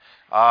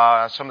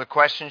Some of the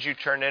questions you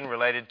turned in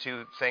related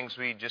to things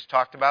we just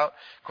talked about.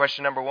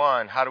 Question number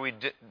 1, how do we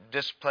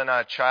discipline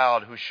a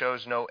child who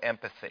shows no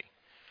empathy?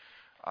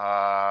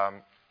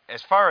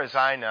 As far as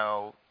I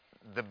know,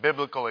 the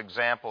biblical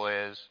example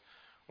is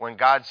when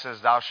God says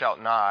thou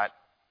shalt not,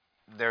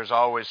 there's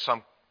always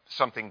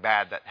something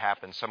bad that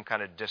happens, some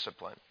kind of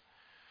discipline.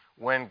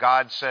 When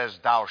God says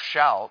thou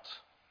shalt,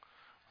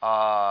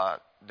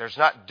 there's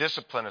not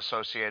discipline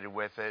associated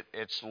with it,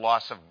 it's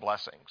loss of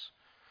blessings.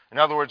 In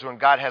other words, when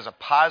God has a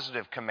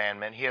positive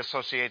commandment, he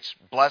associates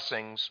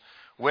blessings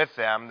with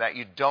them that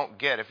you don't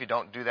get if you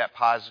don't do that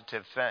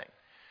positive thing.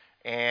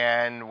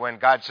 And when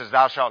God says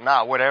thou shalt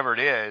not, whatever it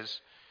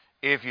is,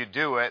 if you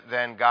do it,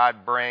 then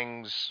God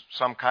brings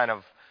some kind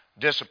of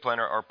discipline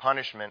or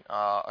punishment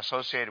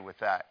associated with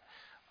that.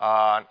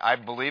 I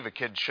believe a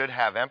kid should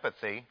have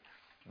empathy,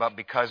 but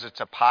because it's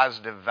a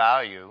positive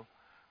value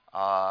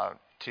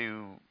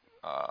to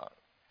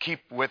keep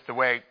with the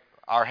way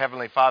our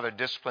Heavenly Father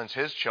disciplines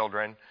his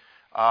children,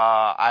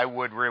 I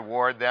would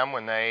reward them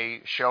when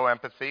they show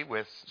empathy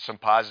with some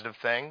positive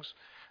things,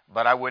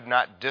 but I would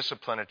not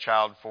discipline a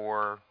child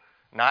for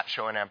not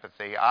showing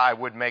empathy. I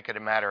would make it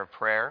a matter of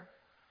prayer.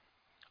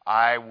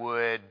 I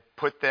would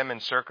put them in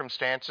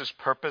circumstances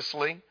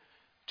purposely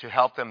to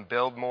help them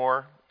build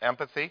more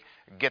empathy,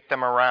 get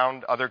them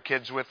around other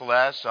kids with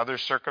less, other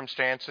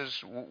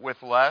circumstances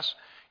with less,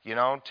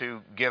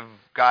 to give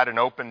God an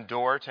open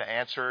door to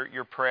answer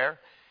your prayer.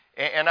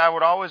 And I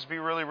would always be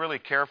really, really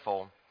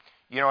careful.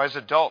 As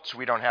adults,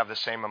 we don't have the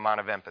same amount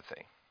of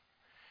empathy.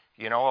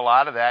 A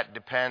lot of that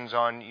depends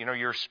on,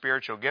 your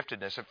spiritual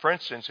giftedness. For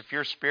instance, if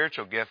your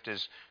spiritual gift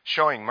is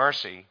showing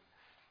mercy,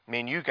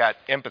 you got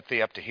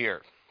empathy up to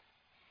here.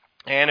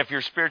 And if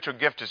your spiritual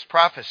gift is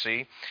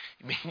prophecy,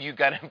 you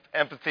got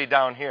empathy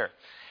down here.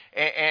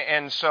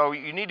 And so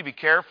you need to be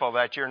careful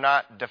that you're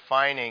not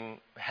defining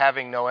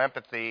having no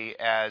empathy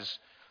as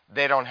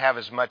they don't have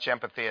as much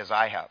empathy as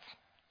I have.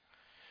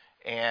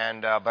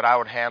 But I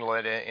would handle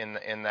it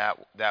in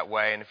that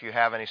way. And if you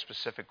have any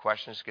specific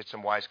questions, get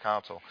some wise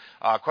counsel.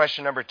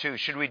 Question number 2,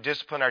 should we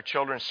discipline our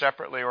children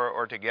separately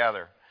or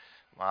together?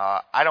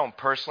 I don't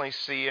personally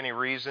see any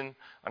reason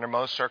under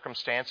most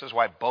circumstances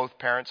why both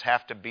parents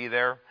have to be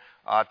there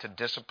to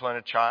discipline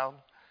a child.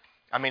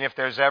 If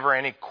there's ever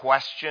any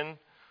question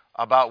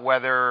about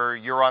whether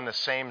you're on the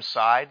same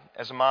side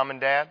as a mom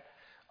and dad,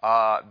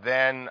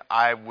 then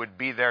I would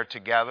be there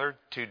together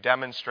to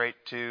demonstrate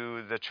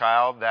to the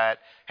child that,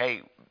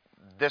 hey,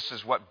 this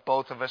is what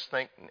both of us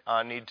think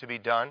need to be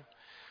done.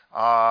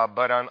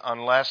 But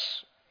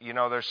unless,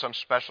 there's some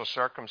special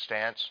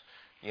circumstance,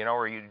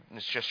 or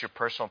it's just your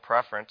personal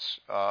preference,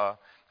 I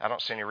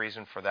don't see any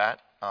reason for that.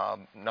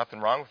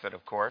 Nothing wrong with it,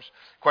 of course.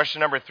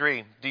 Question number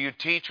 3, do you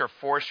teach or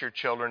force your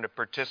children to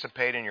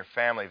participate in your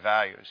family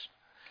values?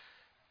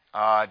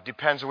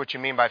 Depends on what you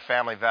mean by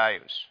family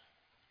values.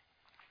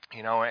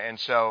 And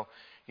so,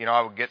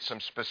 I would get some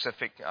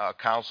specific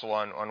counsel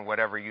on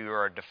whatever you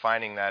are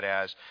defining that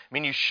as.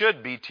 You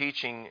should be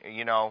teaching,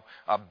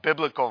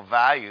 biblical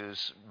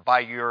values by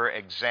your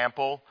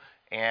example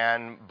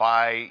and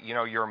by,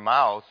 your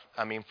mouth,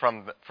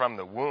 from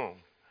the womb.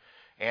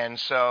 And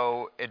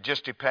so it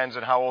just depends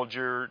on how old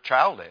your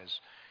child is.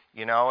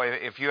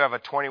 If you have a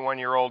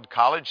 21-year-old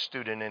college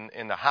student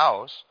in the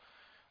house,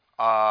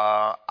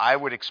 I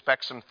would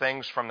expect some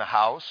things from the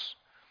house,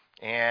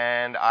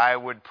 and I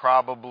would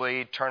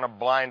probably turn a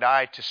blind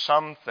eye to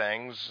some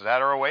things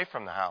that are away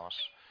from the house.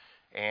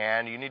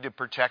 And you need to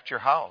protect your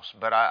house.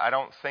 But I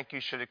don't think you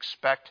should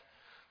expect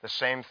the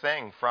same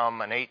thing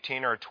from an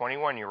 18 or a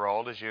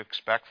 21-year-old as you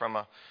expect from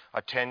a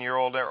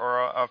 10-year-old or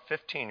a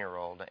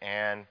 15-year-old.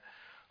 And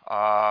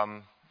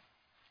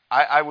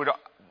I would,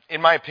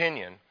 in my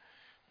opinion,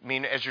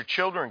 as your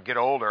children get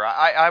older,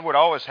 I would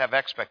always have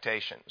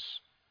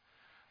expectations.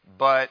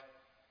 But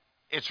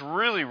it's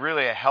really,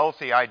 really a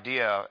healthy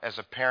idea as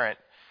a parent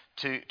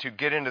to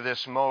get into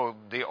this mode.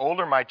 The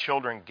older my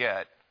children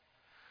get,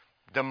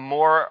 the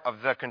more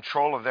of the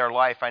control of their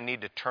life I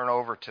need to turn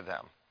over to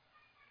them.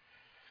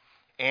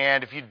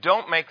 And if you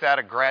don't make that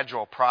a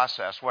gradual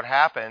process, what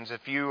happens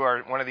if you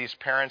are one of these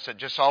parents that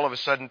just all of a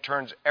sudden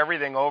turns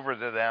everything over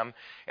to them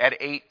at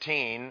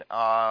 18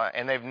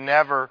 and they've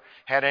never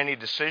had any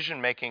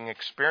decision-making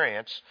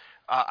experience,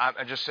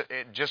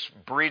 it just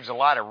breeds a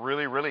lot of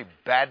really, really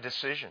bad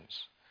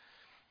decisions.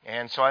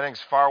 And so I think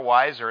it's far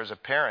wiser as a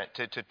parent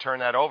to turn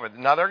that over.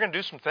 Now, they're going to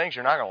do some things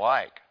you're not going to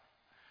like,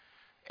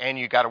 and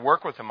you got to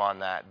work with them on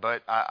that.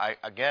 But I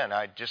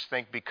just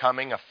think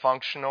becoming a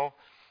functional,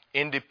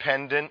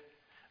 independent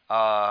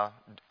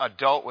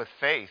adult with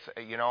faith,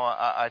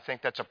 I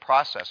think that's a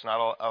process,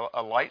 not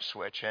a light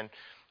switch. And,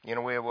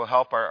 we will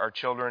help our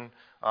children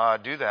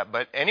do that.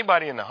 But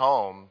anybody in the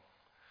home,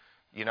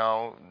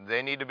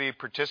 they need to be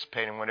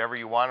participating whenever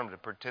you want them to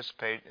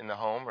participate in the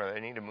home, or they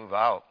need to move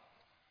out.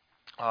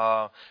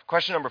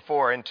 Question number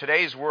 4, in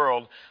today's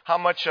world, how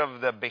much of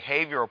the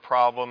behavioral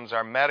problems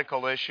are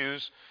medical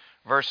issues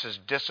versus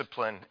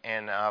discipline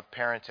and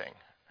parenting?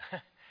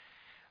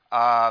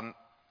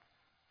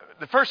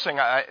 The first thing,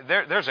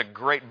 there's a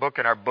great book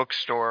in our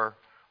bookstore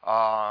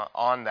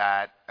on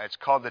that. It's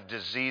called The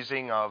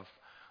Diseasing of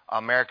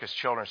America's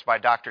Children. It's by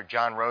Dr.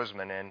 John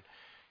Roseman. And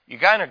you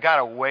kind of got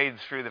to wade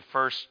through the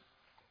first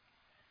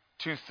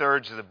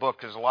two-thirds of the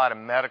book. There's a lot of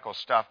medical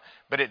stuff,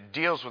 but it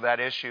deals with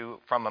that issue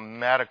from a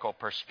medical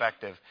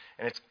perspective,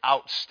 and it's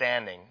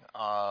outstanding.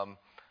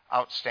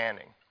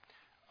 Outstanding.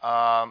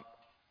 I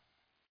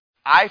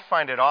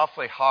find it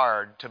awfully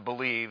hard to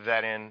believe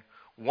that in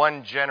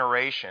one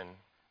generation,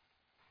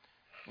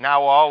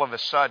 now all of a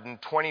sudden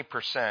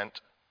 20%,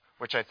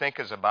 which I think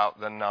is about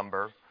the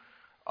number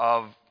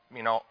of,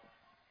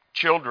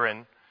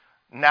 children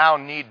now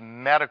need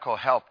medical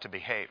help to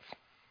behave.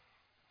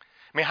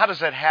 I mean, how does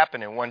that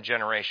happen in one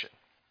generation?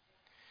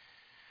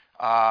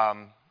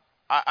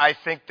 I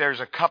think there's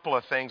a couple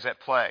of things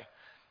at play.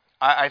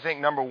 I think,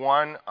 number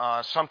one,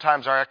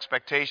 sometimes our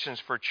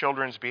expectations for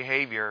children's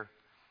behavior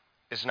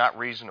is not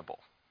reasonable.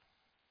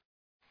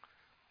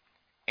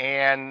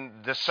 And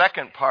the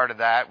second part of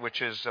that,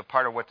 which is a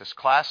part of what this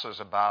class is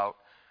about,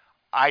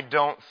 I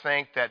don't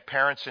think that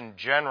parents in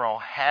general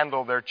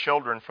handle their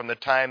children from the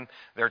time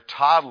they're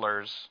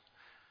toddlers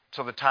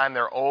till the time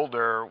they're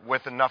older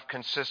with enough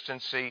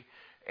consistency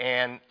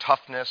and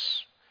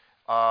toughness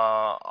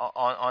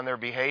on their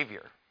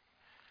behavior.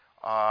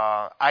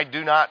 I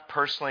do not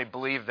personally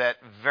believe that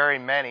very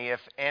many,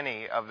 if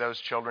any, of those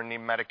children need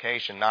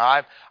medication.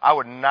 Now, I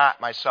would not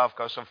myself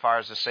go so far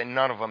as to say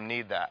none of them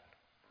need that.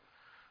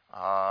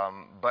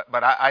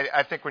 But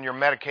I think when you're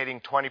medicating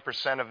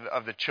 20%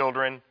 of the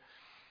children,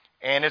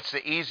 and it's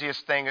the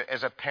easiest thing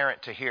as a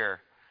parent to hear,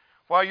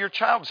 well, your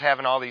child's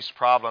having all these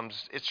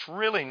problems. It's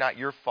really not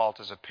your fault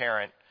as a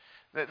parent.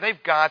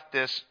 They've got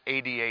this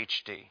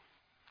ADHD.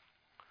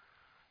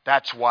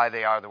 That's why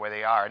they are the way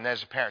they are. And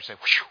as a parent, say,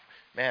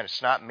 man,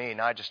 it's not me.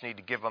 Now I just need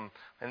to give them,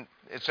 and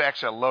it's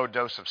actually a low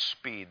dose of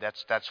speed.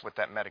 That's what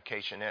that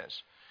medication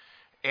is.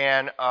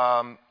 And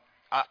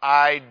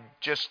I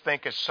just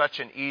think it's such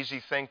an easy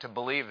thing to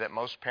believe that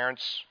most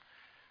parents,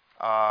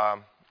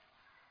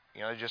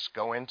 just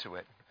go into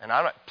it. And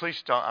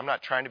I'm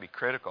not trying to be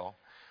critical.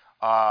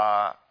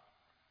 I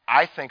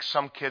think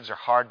some kids are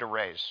hard to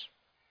raise.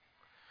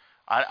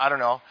 I don't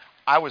know.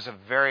 I was a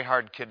very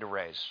hard kid to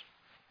raise.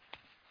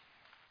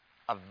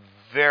 A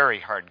very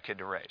hard kid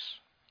to raise.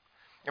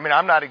 I mean,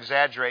 I'm not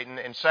exaggerating.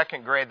 In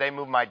second grade, they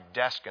moved my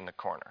desk in the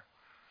corner.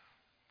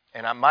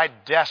 And my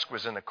desk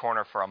was in the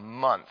corner for a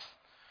month.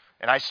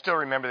 And I still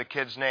remember the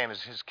kid's name.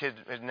 His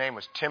name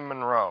was Tim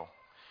Monroe.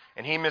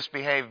 And he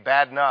misbehaved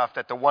bad enough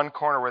that the one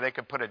corner where they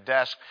could put a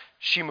desk,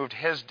 she moved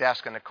his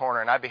desk in the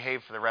corner, and I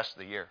behaved for the rest of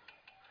the year.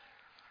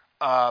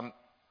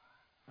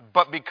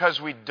 But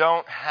because we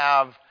don't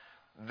have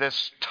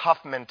this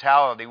tough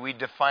mentality, we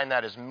define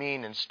that as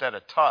mean instead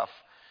of tough.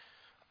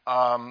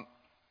 I'll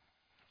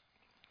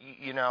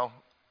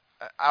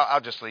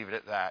just leave it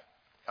at that.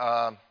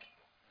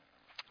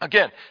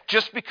 Again,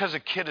 just because a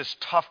kid is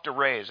tough to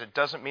raise, it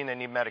doesn't mean they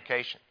need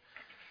medication.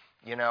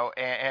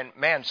 And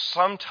man,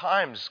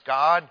 sometimes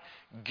God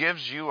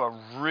gives you a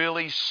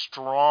really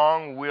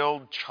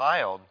strong-willed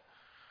child,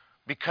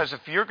 because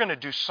if you're going to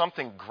do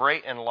something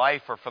great in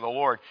life or for the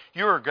Lord,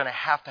 you're going to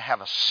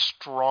have a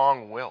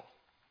strong will.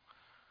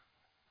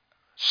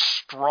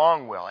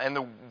 Strong will. And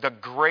the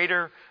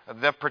greater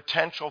the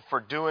potential for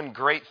doing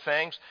great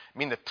things,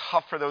 the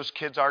tougher those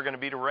kids are going to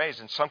be to raise.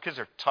 And some kids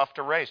are tough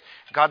to raise.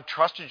 God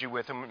trusted you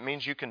with them. It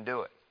means you can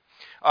do it.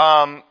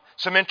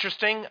 Some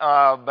interesting,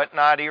 but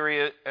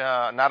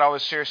not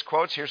always serious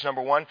quotes. Here's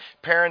number one.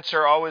 Parents who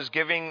are always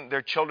giving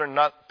their children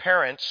nothing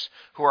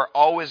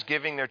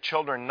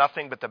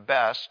but the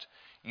best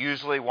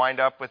usually wind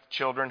up with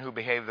children who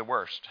behave the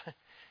worst.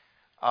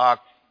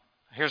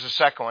 Here's the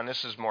second one.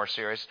 This is more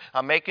serious.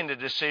 Making the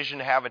decision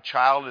to have a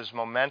child is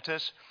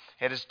momentous.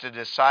 It is to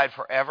decide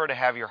forever to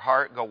have your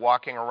heart go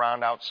walking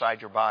around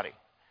outside your body.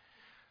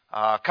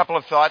 A couple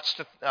of thoughts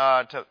to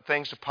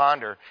things to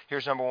ponder.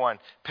 Here's number one.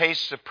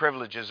 Pace the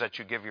privileges that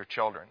you give your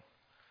children.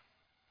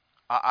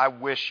 I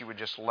wish you would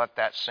just let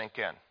that sink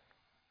in.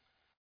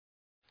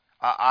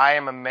 I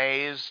am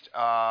amazed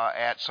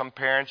at some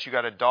parents. You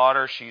got a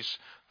daughter, she's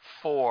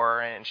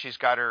 4, and she's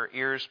got her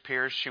ears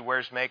pierced. She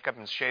wears makeup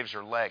and shaves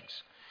her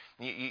legs.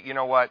 You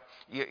know what?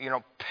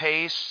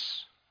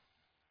 Pace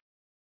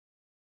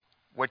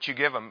what you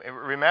give them.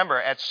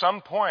 Remember, at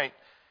some point,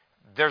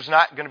 there's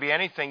not going to be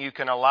anything you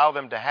can allow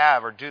them to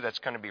have or do that's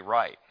going to be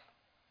right.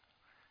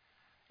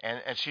 And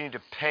so you need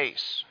to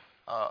pace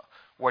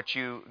what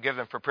you give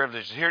them for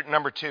privileges. Here,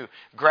 number 2,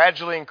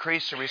 gradually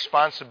increase the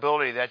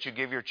responsibility that you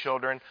give your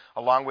children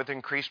along with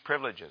increased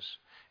privileges.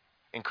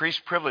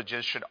 Increased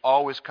privileges should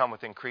always come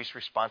with increased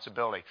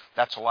responsibility.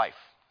 That's life.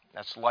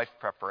 That's life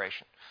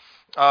preparation.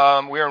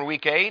 We're in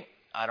week 8.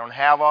 I don't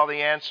have all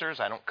the answers.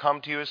 I don't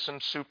come to you as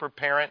some super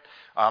parent.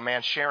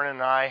 Sharon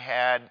and I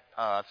had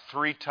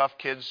 3 tough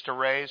kids to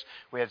raise.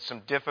 We had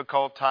some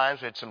difficult times.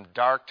 We had some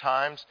dark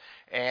times.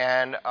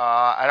 And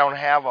I don't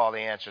have all the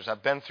answers.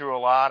 I've been through a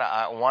lot.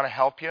 I want to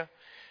help you.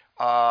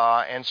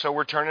 And so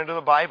we're turning to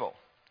the Bible.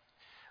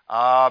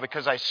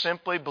 Because I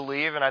simply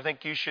believe, and I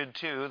think you should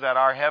too, that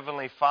our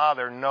Heavenly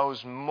Father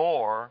knows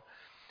more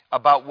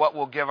about what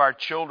will give our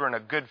children a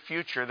good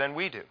future than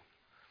we do.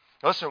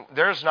 Listen,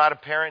 there's not a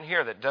parent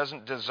here that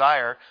doesn't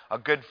desire a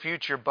good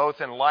future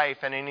both in life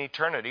and in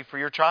eternity for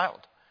your child.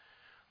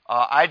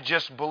 I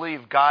just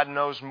believe God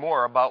knows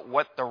more about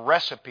what the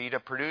recipe to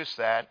produce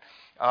that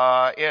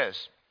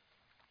is.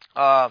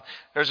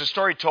 There's a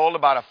story told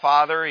about a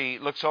father. He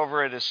looks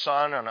over at his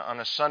son on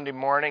a Sunday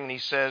morning and he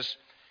says,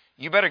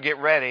 "You better get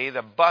ready.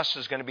 The bus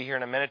is going to be here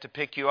in a minute to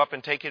pick you up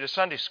and take you to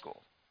Sunday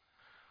school."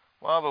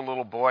 Well, the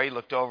little boy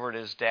looked over at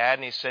his dad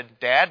and he said,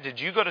 "Dad, did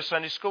you go to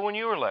Sunday school when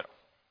you were little?"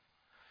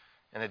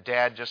 And the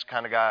dad just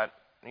kind of got,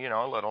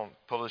 a little,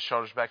 pulled his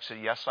shoulders back and said,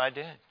 "Yes, I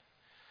did."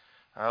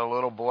 The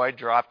little boy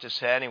dropped his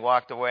head and he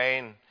walked away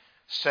and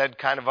said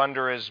kind of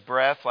under his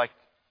breath, like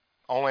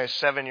only a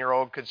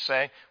 7-year-old could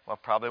say, "Well,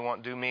 probably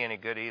won't do me any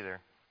good either."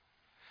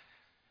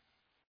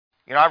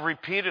 I've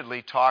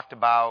repeatedly talked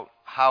about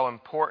how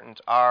important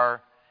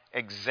our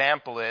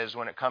example is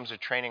when it comes to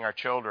training our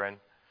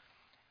children,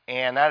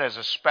 and that is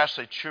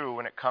especially true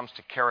when it comes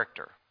to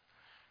character.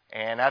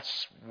 And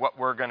that's what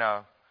we're going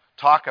to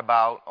talk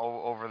about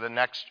over the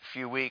next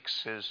few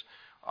weeks is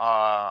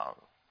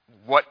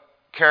what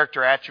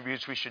character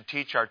attributes we should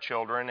teach our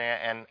children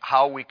and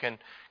how we can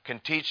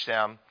teach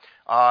them.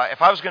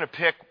 If I was going to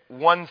pick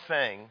one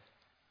thing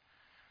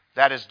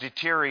that has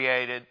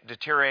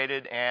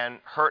deteriorated and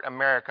hurt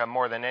America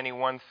more than any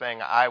one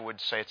thing, I would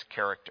say it's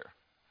character.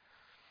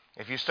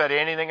 If you study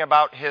anything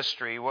about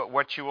history,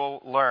 what you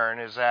will learn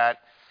is that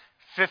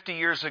 50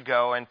 years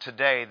ago and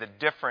today, the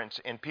difference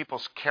in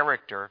people's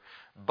character,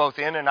 both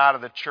in and out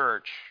of the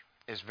church,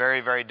 is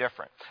very, very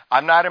different.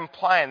 I'm not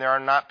implying there are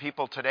not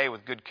people today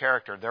with good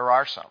character. There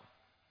are some.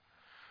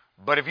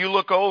 But if you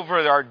look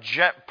over our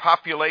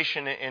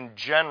population in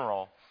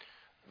general,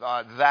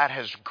 that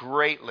has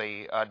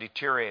greatly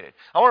deteriorated.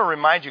 I want to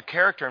remind you,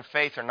 character and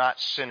faith are not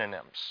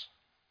synonyms.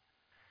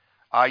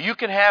 You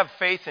can have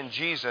faith in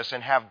Jesus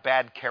and have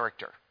bad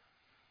character.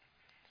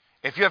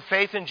 If you have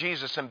faith in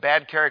Jesus and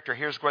bad character,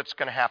 here's what's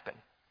going to happen.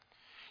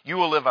 You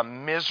will live a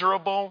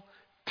miserable,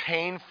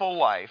 painful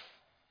life,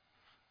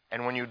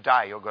 and when you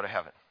die, you'll go to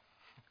heaven.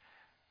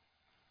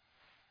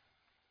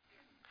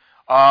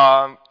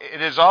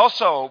 It is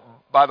also,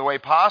 by the way,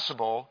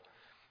 possible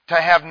to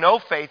have no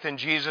faith in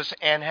Jesus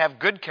and have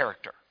good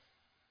character.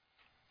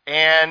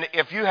 And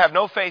if you have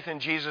no faith in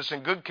Jesus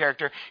and good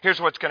character,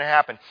 here's what's going to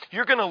happen.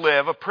 You're going to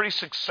live a pretty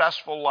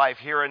successful life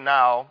here and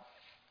now,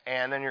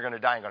 and then you're going to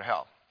die and go to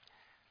hell.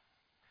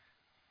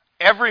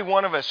 Every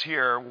one of us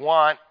here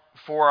want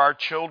for our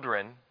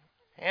children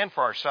and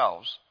for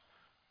ourselves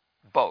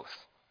both.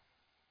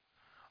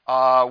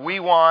 We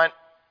want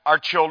our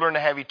children to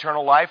have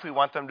eternal life. We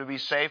want them to be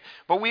saved.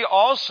 But we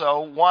also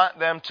want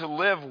them to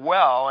live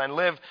well and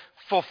live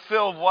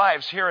fulfilled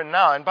lives here and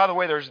now. And by the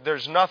way,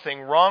 there's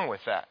nothing wrong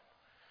with that.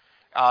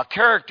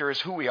 Character is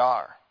who we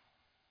are.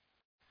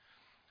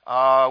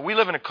 We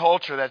live in a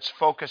culture that's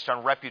focused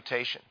on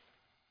reputation.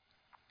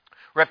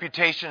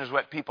 Reputation is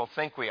what people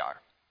think we are.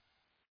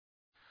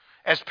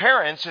 As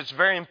parents, it's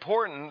very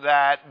important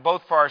that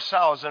both for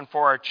ourselves and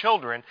for our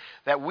children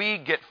that we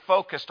get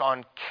focused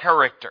on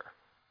character,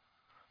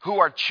 who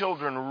our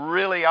children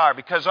really are.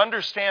 Because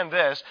understand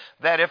this,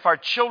 that if our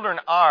children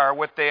are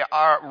what they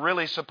are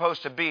really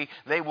supposed to be,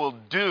 they will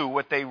do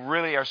what they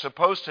really are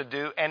supposed to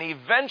do, and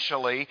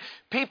eventually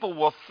people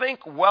will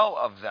think well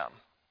of them.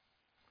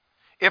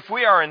 If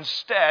we are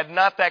instead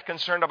not that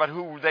concerned about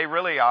who they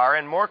really are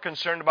and more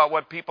concerned about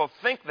what people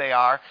think they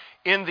are,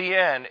 in the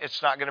end,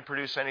 it's not going to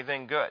produce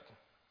anything good.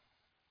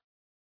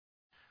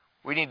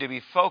 We need to be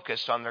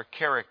focused on their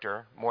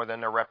character more than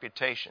their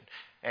reputation.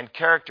 And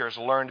character is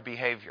learned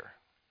behavior.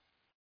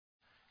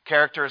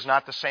 Character is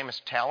not the same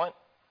as talent.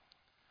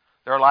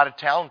 There are a lot of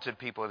talented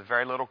people with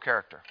very little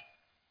character.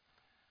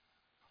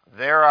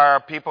 There are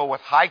people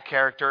with high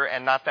character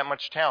and not that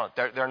much talent.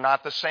 They're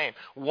not the same.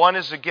 One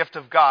is a gift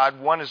of God.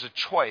 One is a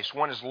choice.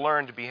 One is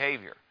learned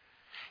behavior.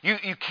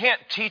 You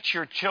can't teach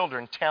your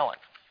children talent.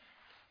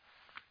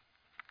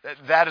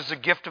 That is a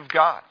gift of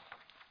God.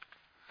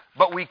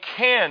 But we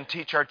can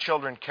teach our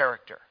children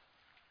character.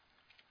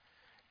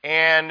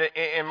 And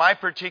in my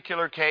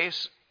particular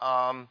case,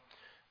 I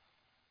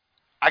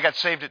got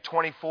saved at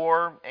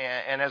 24,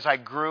 and as I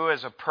grew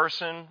as a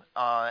person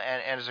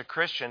and as a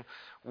Christian,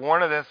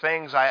 one of the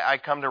things I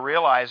come to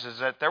realize is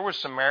that there were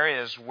some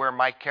areas where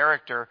my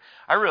character,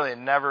 I really had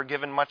never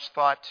given much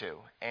thought to.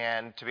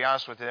 And to be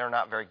honest with you, they're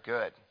not very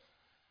good.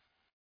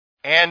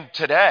 And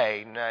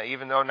today,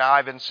 even though now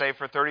I've been saved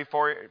for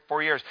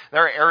 34 years,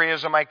 there are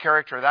areas of my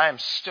character that I am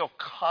still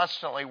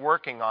constantly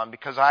working on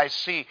because I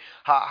see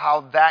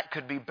how that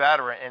could be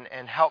better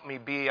and help me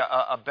be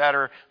a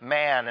better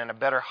man and a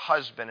better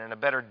husband and a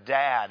better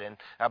dad and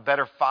a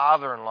better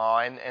father-in-law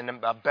and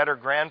a better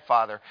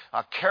grandfather.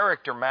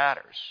 Character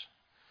matters.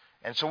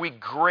 And so we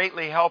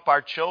greatly help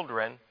our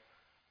children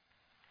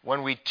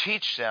when we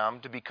teach them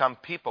to become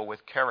people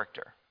with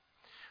character.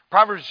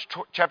 Proverbs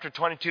chapter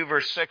 22,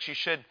 verse 6, you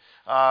should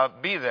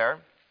be there.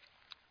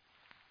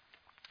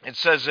 It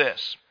says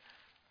this,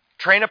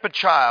 "Train up a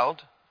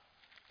child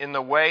in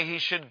the way he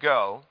should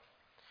go,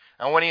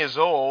 and when he is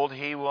old,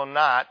 he will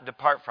not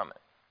depart from it.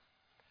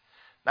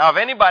 Now, if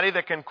anybody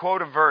that can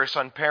quote a verse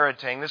on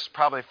parenting, this is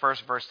probably the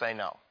first verse they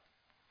know.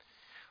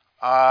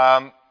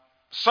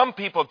 Some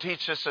people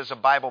teach this as a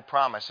Bible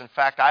promise. In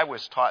fact, I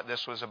was taught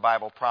this was a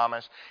Bible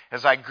promise.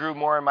 As I grew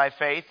more in my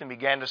faith and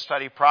began to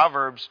study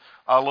Proverbs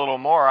a little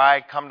more, I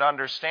come to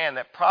understand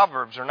that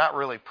Proverbs are not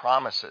really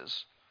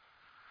promises.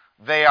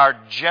 They are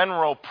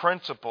general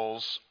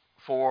principles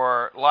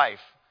for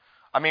life.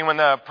 I mean, when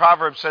the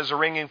proverb says, "A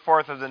ringing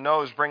forth of the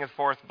nose bringeth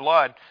forth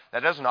blood,"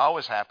 that doesn't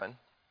always happen.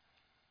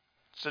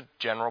 It's a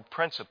general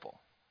principle.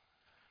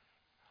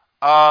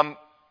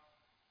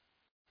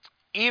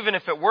 Even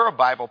if it were a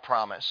Bible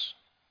promise,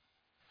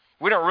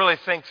 we don't really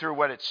think through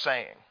what it's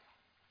saying.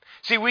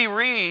 See, we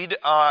read,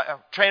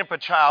 train up a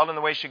child in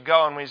the way he should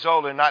go, and when he's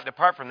old, and not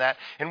depart from that.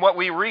 And what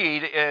we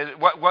read is,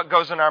 what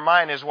goes in our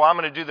mind is, well, I'm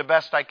going to do the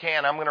best I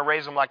can. I'm going to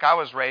raise him like I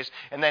was raised,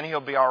 and then he'll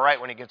be all right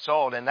when he gets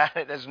old. And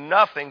that has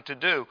nothing to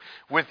do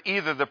with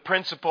either the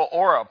principle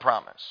or a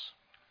promise.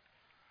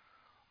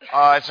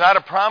 It's not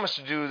a promise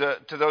to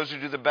those who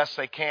do the best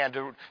they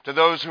can, to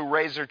those who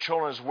raise their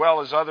children as well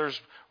as others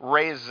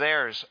raise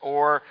theirs,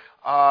 or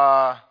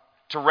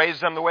to raise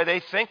them the way they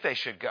think they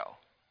should go.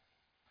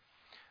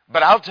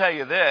 But I'll tell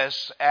you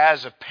this,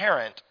 as a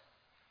parent,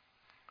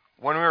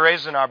 when we were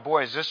raising our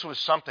boys, this was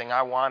something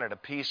I wanted a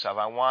piece of.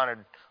 I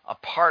wanted a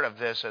part of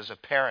this as a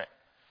parent.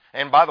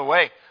 And by the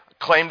way,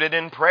 claimed it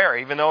in prayer,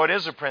 even though it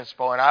is a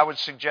principle, and I would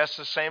suggest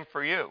the same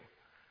for you.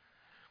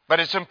 But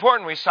it's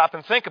important we stop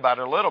and think about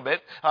it a little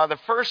bit. The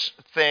first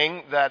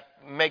thing that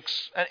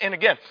makes, and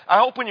again, I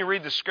hope when you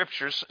read the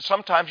Scriptures,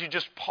 sometimes you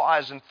just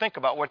pause and think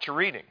about what you're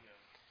reading.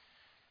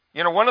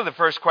 You know, one of the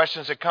first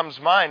questions that comes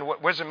to mind,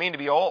 what does it mean to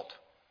be old?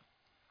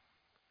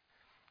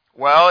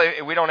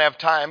 Well, we don't have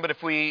time, but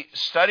if we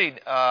studied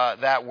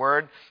that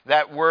word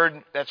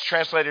that's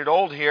translated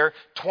old here,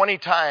 20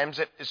 times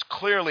it is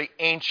clearly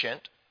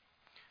ancient.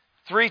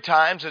 3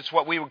 times it's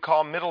what we would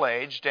call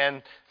middle-aged,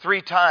 and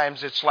 3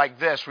 times it's like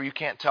this, where you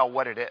can't tell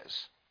what it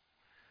is.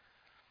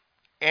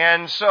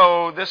 And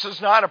so this is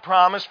not a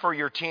promise for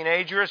your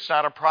teenager. It's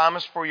not a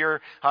promise for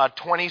your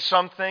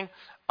 20-something.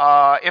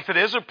 If it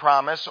is a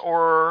promise,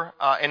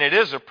 and it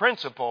is a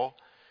principle,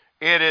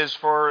 it is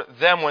for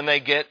them when they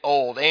get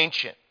old,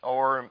 ancient,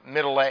 or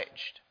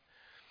middle-aged.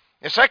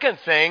 The second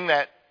thing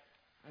that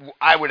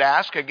I would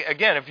ask,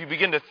 again, if you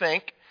begin to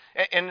think,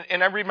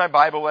 and I read my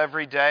Bible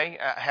every day,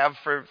 I have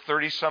for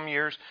 30-some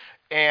years,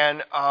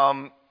 and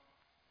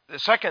the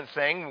second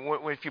thing,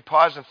 if you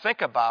pause and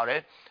think about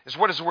it, is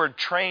what does the word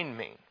train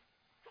mean?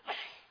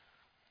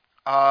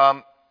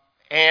 And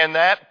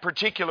that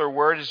particular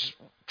word is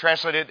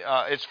translated,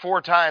 it's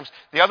 4 times.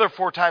 The other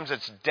 4 times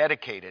it's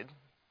dedicated.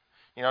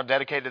 You know,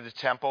 dedicated to the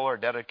temple or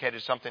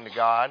dedicated something to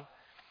God.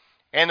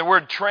 And the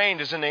word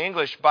trained is in the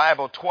English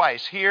Bible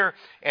twice, here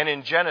and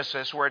in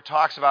Genesis, where it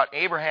talks about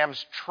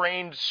Abraham's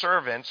trained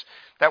servants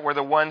that were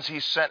the ones he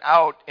sent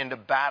out into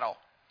battle.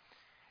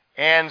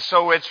 And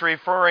so it's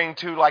referring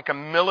to like a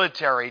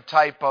military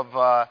type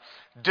of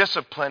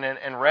discipline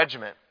and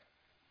regiment.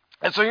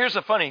 And so here's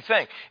the funny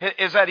thing,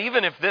 is that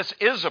even if this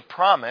is a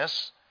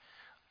promise,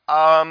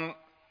 the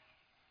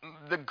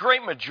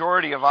great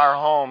majority of our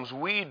homes,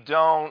 we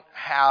don't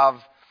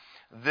have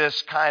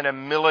this kind of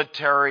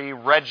military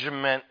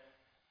regiment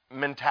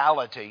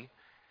mentality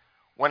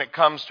when it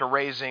comes to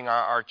raising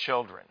our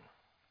children.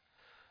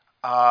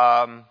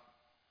 But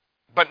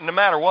no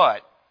matter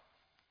what,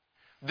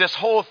 this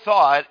whole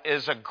thought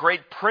is a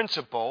great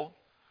principle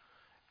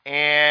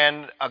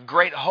and a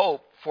great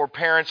hope for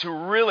parents who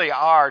really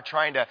are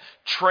trying to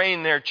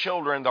train their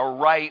children the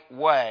right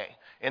way,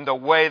 in the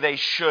way they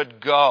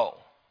should go.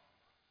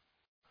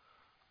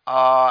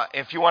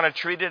 If you want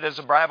to treat it as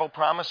a Bible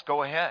promise,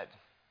 go ahead.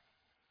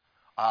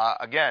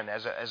 Again,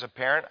 as a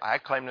parent, I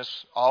claim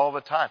this all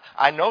the time.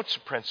 I know it's a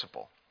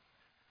principle.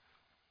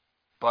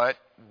 But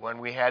when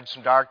we had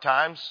some dark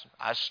times,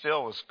 I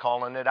still was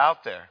calling it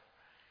out there.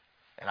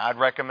 And I'd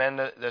recommend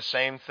the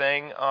same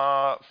thing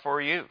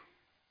for you.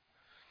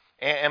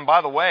 And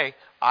by the way,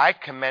 I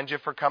commend you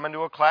for coming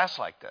to a class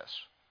like this.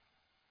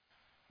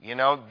 You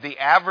know, the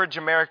average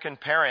American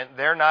parent,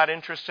 they're not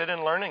interested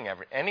in learning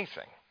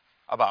anything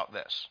about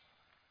this.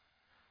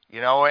 You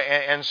know,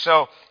 and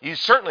so you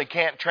certainly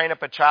can't train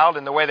up a child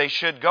in the way they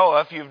should go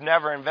if you've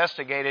never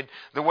investigated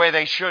the way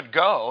they should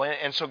go.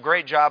 And so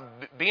great job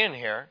being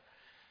here.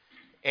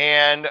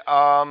 And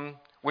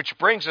which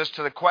brings us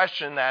to the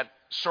question that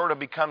sort of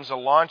becomes a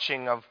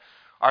launching of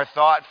our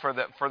thought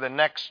for the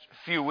next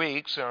few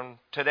weeks, and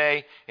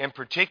today in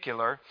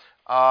particular.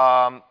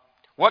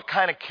 What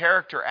kind of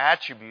character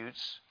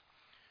attributes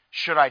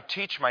should I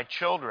teach my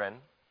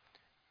children,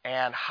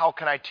 and how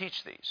can I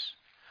teach these?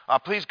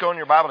 Please go in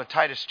your Bible to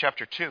Titus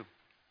chapter 2.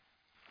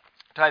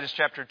 Titus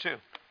chapter 2.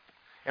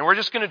 And we're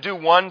just going to do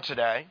one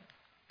today.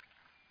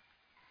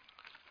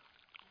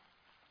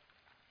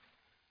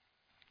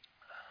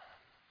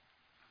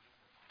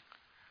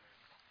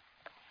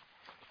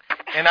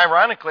 And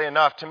ironically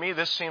enough, to me,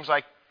 this seems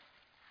like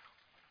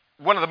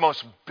one of the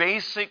most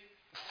basic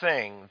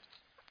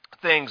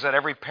things that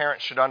every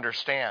parent should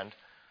understand.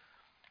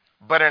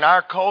 But in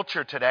our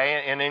culture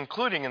today, and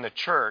including in the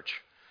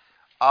church,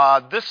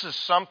 this is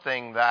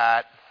something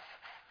that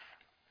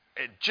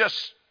it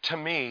just, to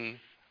me,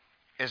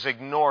 is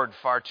ignored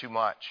far too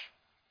much.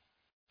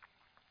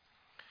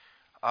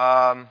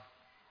 And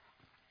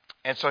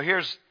so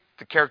here's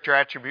the character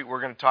attribute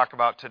we're going to talk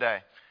about today.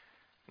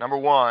 Number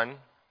 1,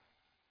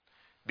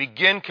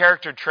 begin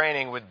character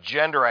training with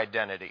gender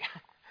identity.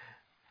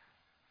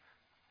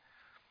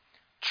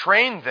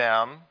 Train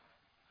them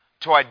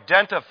to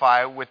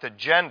identify with the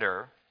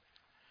gender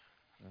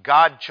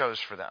God chose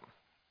for them.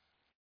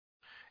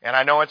 And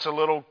I know it's a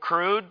little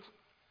crude.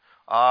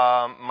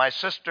 My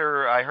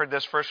sister, I heard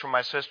this first from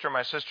my sister.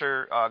 My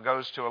sister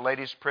goes to a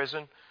ladies'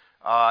 prison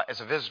as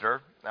a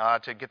visitor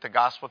to get the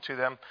gospel to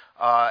them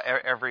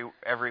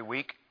every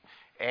week.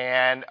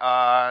 And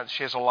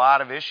she has a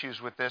lot of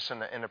issues with this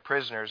in the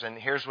prisoners. And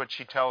here's what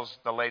she tells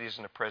the ladies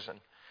in the prison.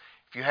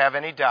 If you have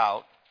any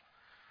doubt,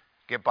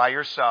 get by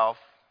yourself,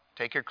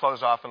 take your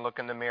clothes off and look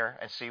in the mirror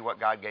and see what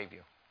God gave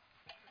you.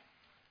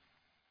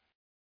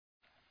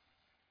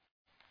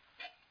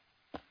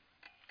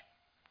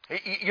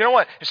 You know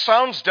what? It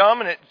sounds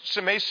dumb and it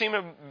may seem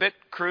a bit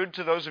crude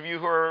to those of you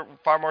who are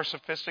far more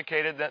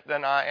sophisticated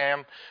than I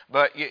am.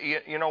 But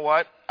you know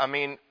what? I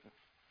mean,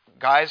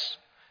 guys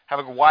have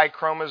a Y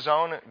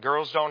chromosome.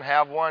 Girls don't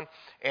have one.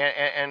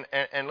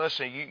 And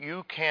listen,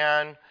 you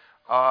can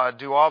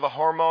do all the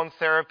hormone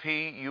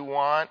therapy you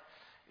want.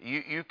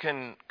 You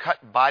can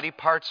cut body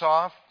parts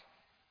off.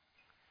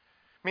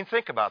 I mean,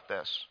 think about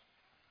this.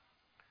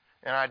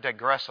 And I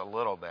digress a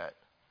little bit.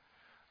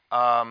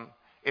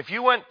 If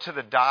you went to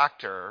the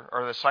doctor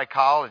or the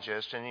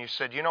psychologist and you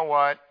said, you know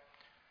what,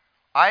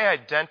 I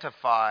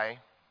identify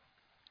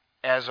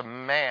as a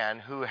man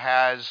who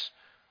has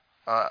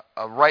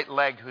a right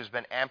leg who's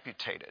been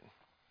amputated.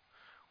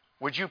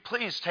 Would you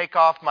please take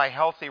off my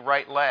healthy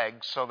right leg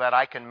so that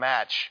I can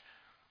match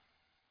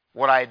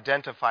what I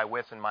identify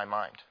with in my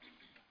mind?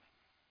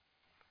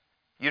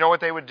 You know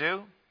what they would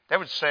do? They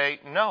would say,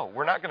 no,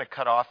 we're not going to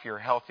cut off your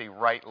healthy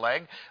right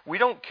leg. We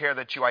don't care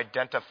that you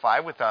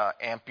identify with an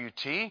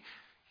amputee.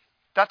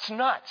 That's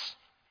nuts.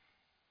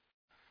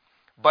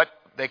 But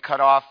they cut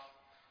off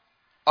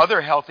other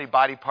healthy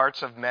body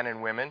parts of men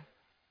and women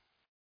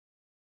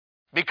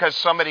because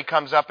somebody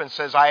comes up and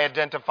says, I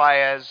identify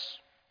as...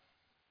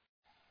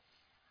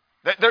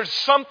 There's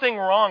something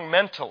wrong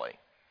mentally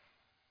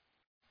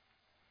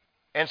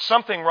and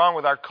something wrong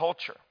with our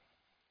culture.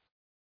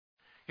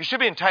 You should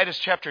be in Titus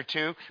chapter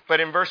 2, but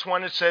in verse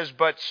 1 it says,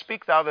 but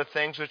speak thou the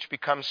things which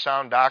become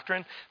sound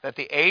doctrine, that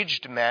the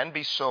aged men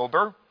be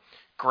sober,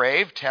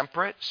 grave,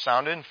 temperate,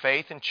 sound in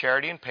faith and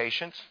charity and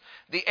patience,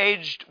 the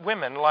aged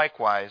women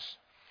likewise,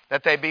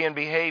 that they be in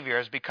behavior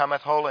as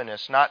becometh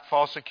holiness, not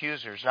false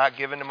accusers, not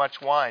given to much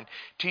wine,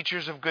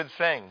 teachers of good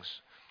things,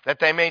 that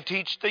they may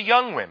teach the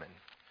young women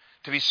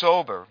to be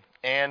sober,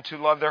 and to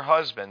love their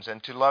husbands,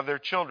 and to love their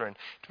children,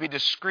 to be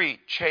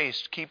discreet,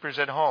 chaste, keepers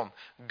at home,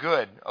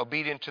 good,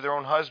 obedient to their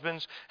own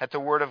husbands, that the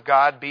word of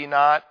God be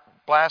not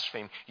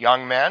blasphemed.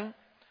 Young men,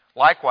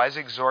 likewise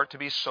exhort to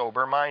be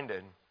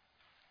sober-minded.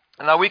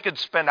 Now, we could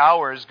spend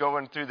hours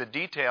going through the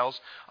details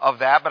of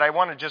that, but I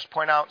want to just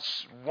point out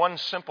one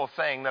simple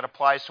thing that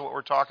applies to what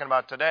we're talking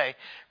about today.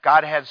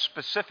 God had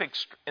specific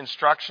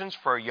instructions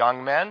for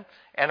young men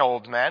and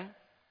old men,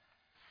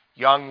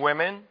 young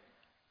women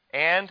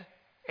and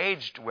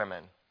aged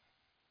women.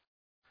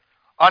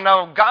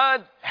 Now,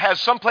 God has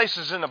some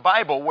places in the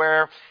Bible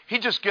where He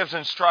just gives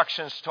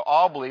instructions to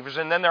all believers,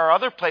 and then there are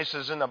other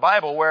places in the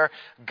Bible where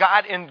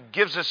God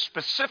gives us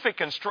specific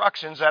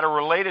instructions that are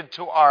related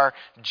to our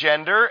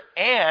gender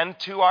and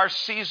to our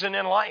season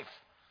in life.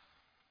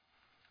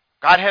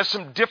 God has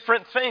some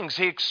different things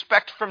He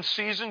expects from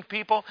seasoned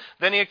people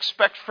than He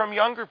expects from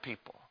younger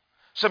people.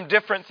 Some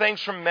different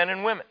things from men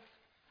and women.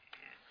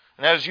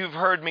 And as you've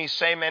heard me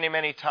say many,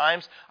 many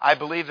times, I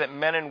believe that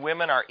men and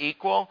women are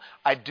equal.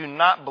 I do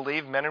not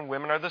believe men and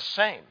women are the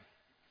same.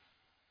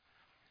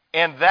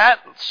 And that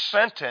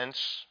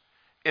sentence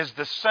is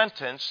the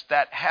sentence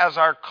that has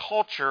our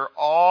culture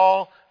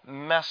all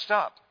messed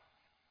up.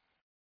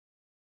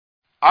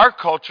 Our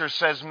culture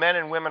says men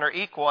and women are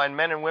equal and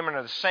men and women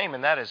are the same,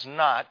 and that is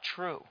not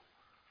true.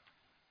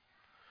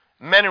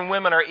 Men and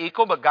women are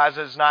equal, but God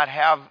does not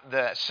have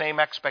the same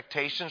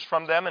expectations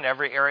from them in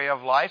every area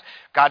of life.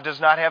 God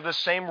does not have the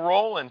same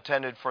role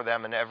intended for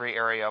them in every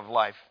area of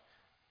life.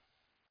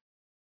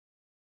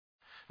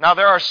 Now,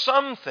 there are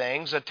some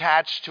things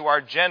attached to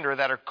our gender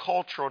that are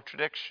cultural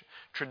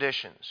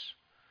traditions.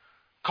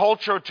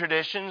 Cultural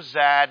traditions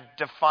that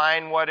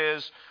define what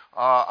is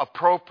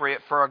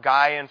appropriate for a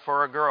guy and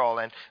for a girl.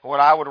 And what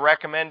I would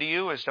recommend to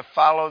you is to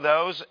follow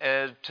those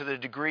to the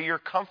degree you're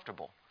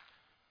comfortable,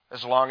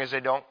 as long as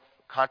they don't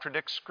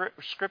contradict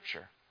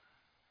Scripture.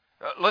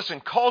 Listen,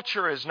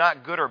 culture is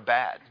not good or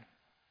bad,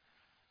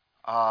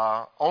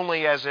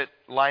 only as it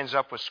lines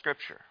up with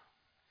Scripture.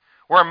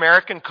 Where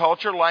American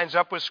culture lines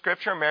up with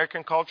Scripture,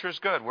 American culture is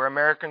good. Where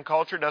American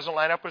culture doesn't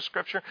line up with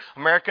Scripture,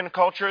 American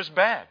culture is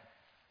bad.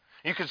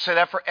 You could say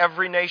that for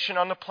every nation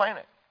on the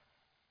planet.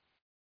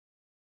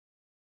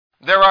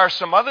 there are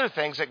some other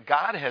things that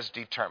God has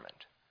determined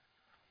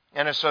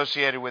and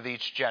associated with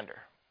each gender.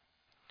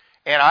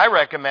 And I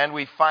recommend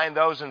we find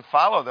those and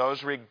follow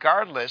those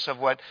regardless of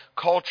what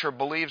culture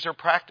believes or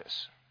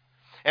practice.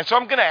 And so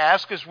I'm going to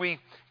ask as we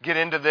get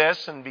into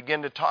this and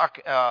begin to talk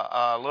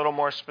a little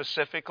more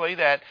specifically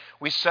that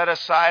we set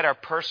aside our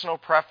personal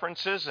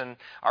preferences and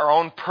our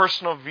own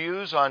personal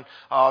views on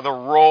the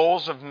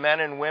roles of men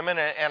and women.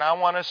 And I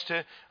want us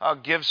to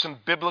give some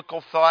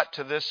biblical thought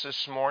to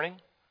this morning.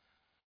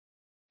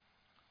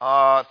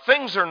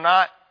 Things are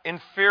not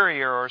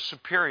inferior or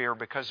superior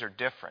because they're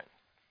different.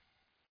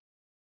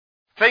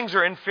 Things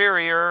are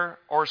inferior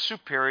or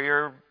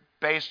superior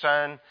based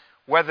on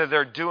whether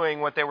they're doing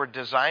what they were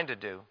designed to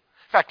do.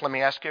 In fact, let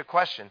me ask you a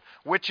question.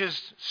 Which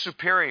is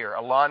superior,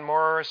 a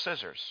lawnmower or a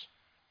scissors?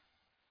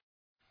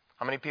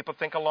 How many people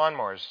think a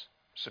lawnmower is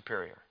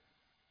superior?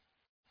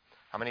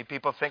 How many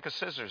people think a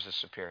scissors is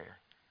superior?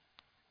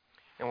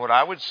 And what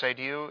I would say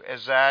to you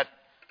is that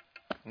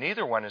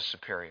neither one is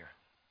superior.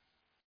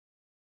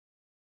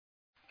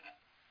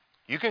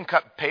 You can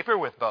cut paper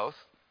with both.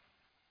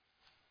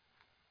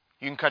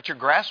 You can cut your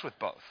grass with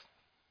both.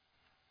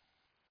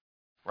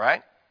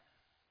 Right?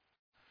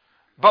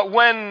 But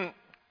when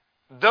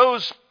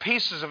those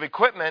pieces of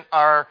equipment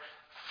are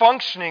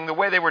functioning the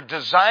way they were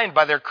designed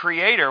by their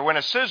creator, when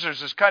a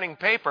scissors is cutting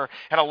paper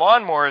and a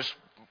lawnmower is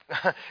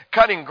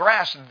cutting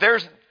grass, they're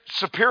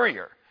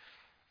superior.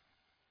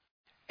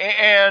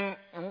 And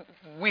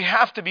we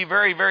have to be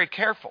very, very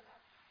careful.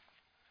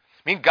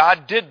 I mean,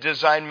 God did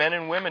design men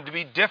and women to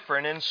be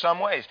different in some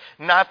ways.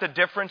 Not the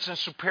difference in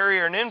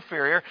superior and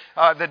inferior,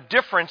 the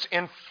difference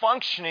in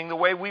functioning the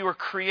way we were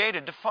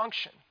created to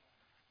function.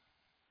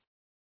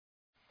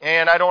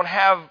 And I don't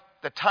have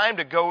the time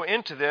to go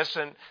into this,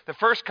 and the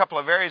first couple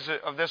of areas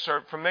of this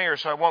are familiar,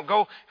 so I won't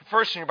go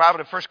first in your Bible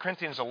to 1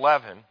 Corinthians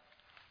 11.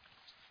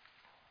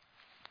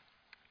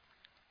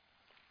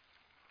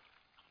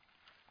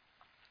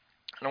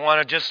 And I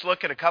want to just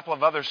look at a couple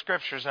of other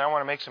scriptures, and I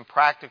want to make some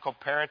practical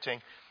parenting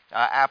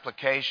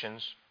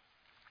applications.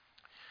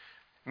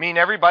 I mean,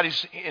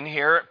 everybody's in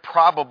here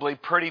probably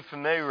pretty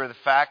familiar with the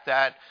fact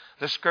that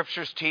the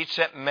scriptures teach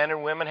that men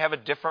and women have a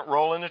different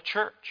role in the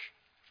church.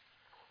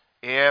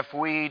 If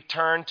we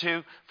turn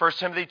to 1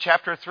 Timothy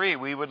chapter 3,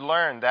 we would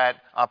learn that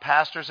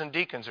pastors and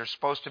deacons are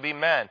supposed to be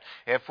men.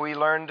 If we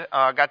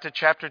got to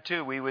chapter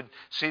 2, we would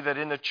see that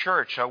in the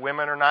church,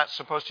 women are not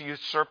supposed to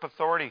usurp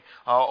authority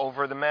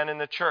over the men in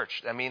the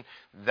church. I mean,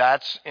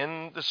 that's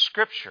in the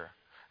scripture.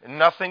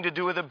 Nothing to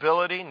do with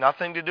ability,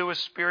 nothing to do with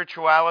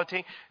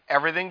spirituality,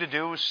 everything to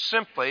do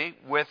simply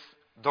with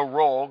the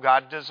role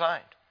God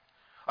designed.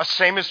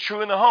 Same is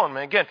true in the home.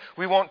 And again,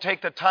 we won't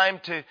take the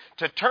time to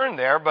turn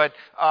there, but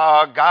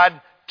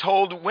God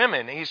told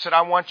women, He said,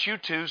 I want you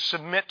to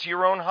submit to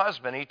your own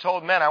husband. He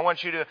told men, I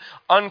want you to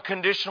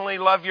unconditionally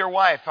love your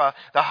wife.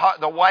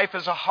 The wife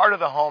is the heart of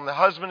the home. The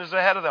husband is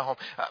the head of the home.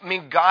 I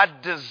mean, God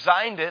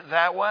designed it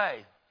that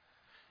way.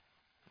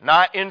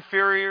 Not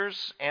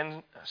inferiors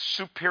and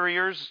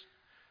superiors,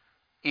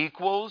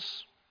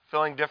 equals,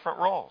 filling different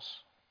roles.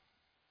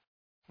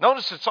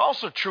 Notice it's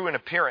also true in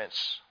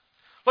appearance.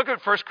 Look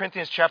at 1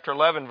 Corinthians chapter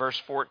 11, verse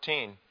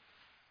 14. It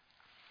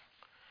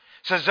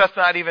says, doth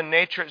not even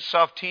nature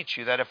itself teach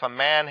you that if a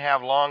man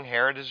have long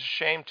hair, it is a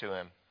shame to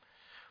him?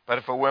 But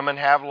if a woman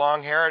have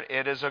long hair,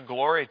 it is a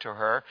glory to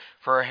her,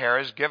 for her hair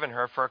is given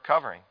her for a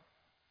covering.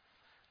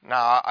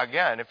 Now,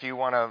 again, if you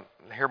want to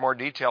hear more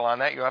detail on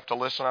that, you have to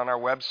listen on our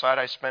website.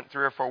 I spent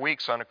 3 or 4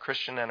 weeks on a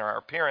Christian and our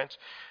appearance.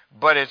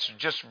 But it's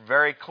just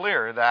very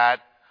clear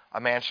that a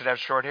man should have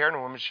short hair and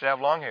a woman should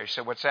have long hair. You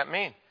say, what's that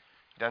mean?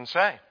 It doesn't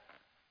say.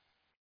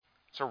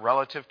 It's a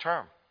relative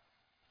term.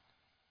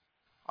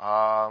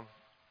 But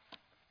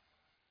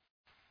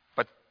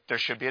there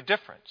should be a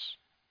difference.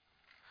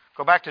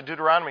 Go back to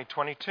Deuteronomy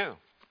 22.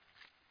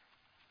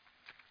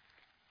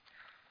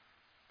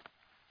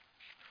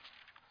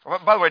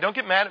 By the way, don't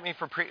get mad at me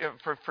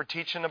for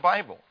teaching the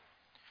Bible.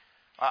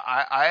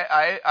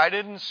 I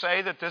didn't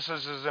say that this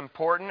is as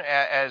important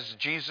as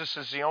Jesus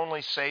is the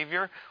only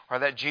Savior, or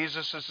that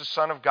Jesus is the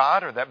Son of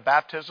God, or that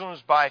baptism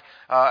is by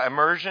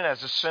immersion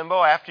as a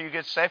symbol after you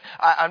get saved.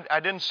 I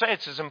didn't say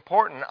it's as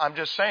important. I'm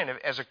just saying,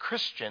 as a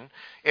Christian,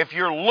 if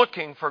you're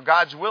looking for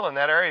God's will in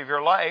that area of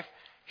your life,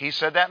 He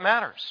said that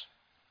matters.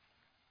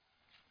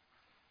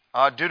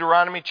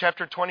 Deuteronomy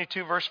chapter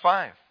 22, verse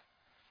 5.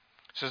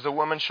 It says, the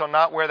woman shall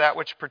not wear that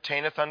which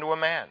pertaineth unto a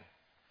man.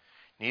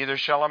 Neither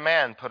shall a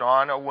man put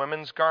on a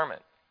woman's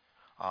garment.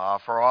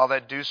 For all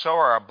that do so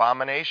are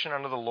abomination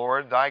unto the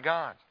Lord thy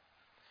God.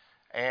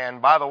 And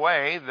by the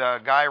way,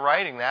 the guy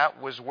writing that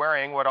was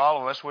wearing what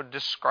all of us would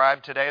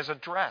describe today as a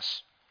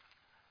dress.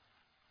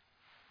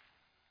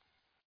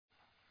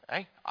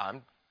 Hey,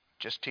 I'm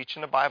just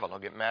teaching the Bible.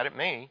 Don't get mad at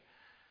me.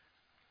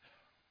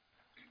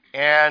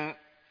 And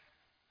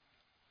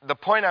the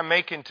point I'm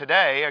making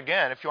today,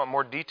 again, if you want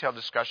more detailed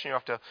discussion, you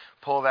have to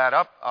pull that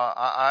up.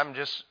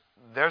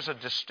 There's a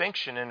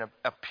distinction in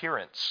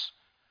appearance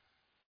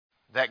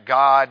that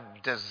God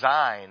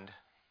designed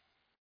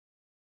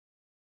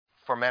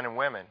for men and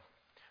women.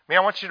 I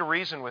I want you to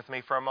reason with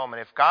me for a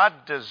moment. If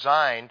God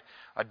designed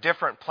a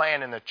different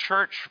plan in the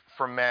church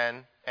for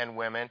men and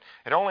women,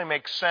 it only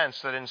makes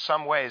sense that in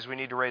some ways we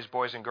need to raise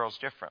boys and girls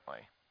differently.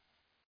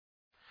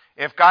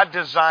 If God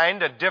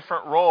designed a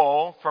different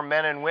role for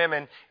men and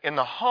women in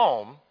the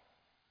home,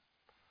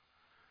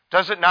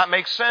 does it not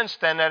make sense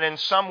then that in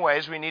some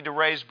ways we need to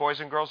raise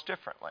boys and girls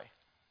differently?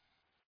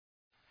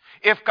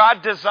 If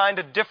God designed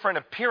a different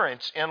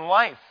appearance in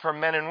life for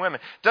men and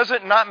women, does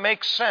it not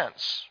make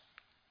sense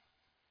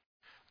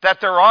that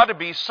there ought to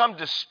be some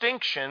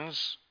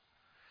distinctions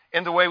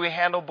in the way we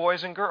handle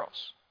boys and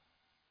girls?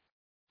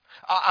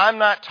 I'm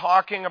not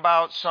talking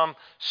about some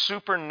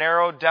super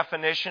narrow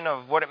definition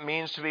of what it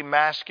means to be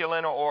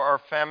masculine or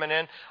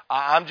feminine.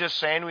 I'm just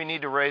saying we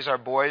need to raise our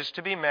boys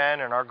to be men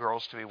and our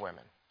girls to be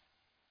women.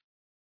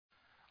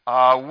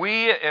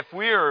 If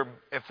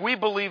we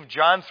believe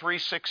John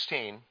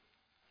 3:16,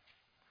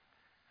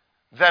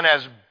 then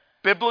as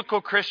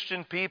biblical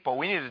Christian people,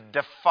 we need to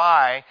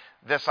defy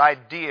this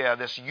idea,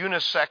 this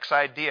unisex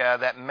idea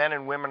that men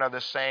and women are the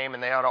same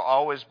and they ought to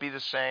always be the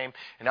same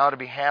and ought to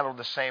be handled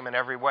the same in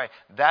every way.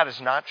 That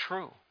is not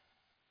true.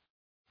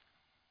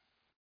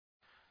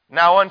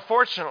 Now,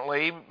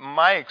 unfortunately,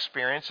 my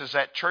experience is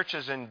that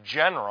churches in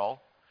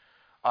general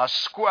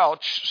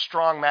squelch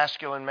strong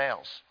masculine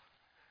males.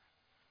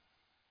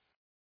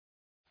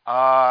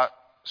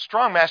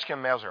 Strong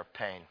masculine males are a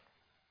pain.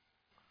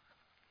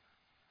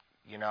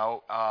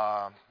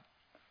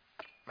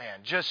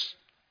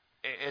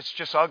 It's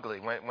just ugly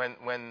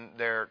when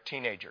they're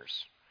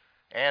teenagers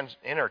and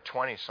in their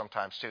 20s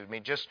sometimes too.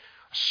 Just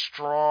a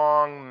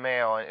strong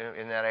male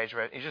in that age,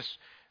 you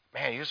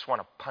just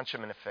want to punch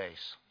him in the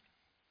face.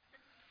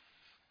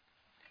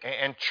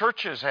 And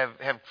churches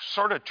have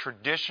sort of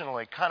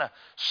traditionally kind of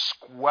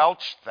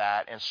squelched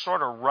that and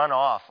sort of run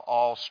off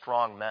all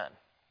strong men.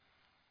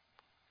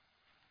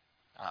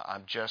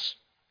 This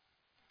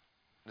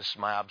is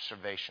my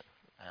observation.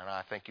 And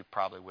I think you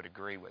probably would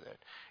agree with it.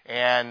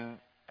 And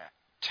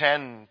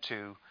tend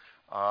to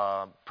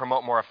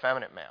promote more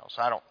effeminate males.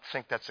 I don't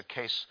think that's the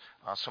case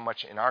so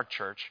much in our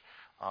church,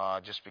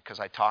 just because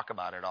I talk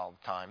about it all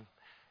the time.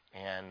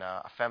 And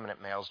effeminate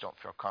males don't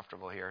feel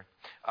comfortable here.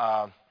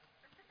 I'm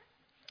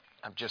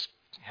just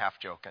half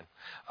joking.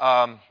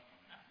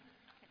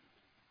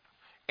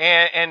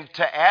 And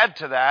to add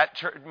to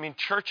that,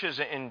 churches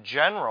in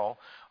general,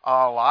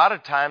 a lot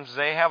of times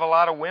they have a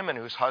lot of women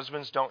whose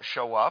husbands don't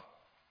show up.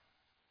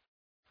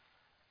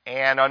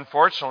 And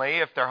unfortunately,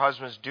 if their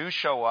husbands do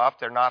show up,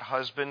 they're not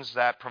husbands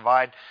that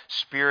provide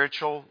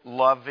spiritual,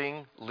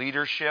 loving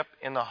leadership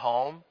in the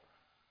home.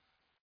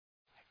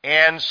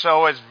 And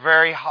so it's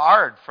very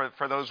hard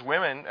for those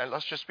women, and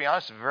let's just be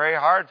honest, it's very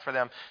hard for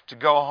them to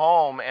go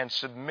home and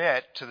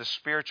submit to the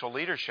spiritual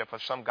leadership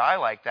of some guy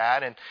like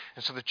that. And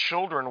so the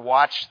children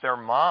watch their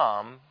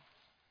mom.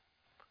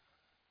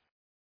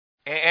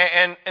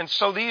 And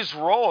so these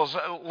roles,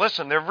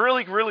 listen, they're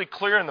really, really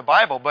clear in the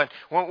Bible, but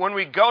when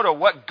we go to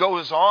what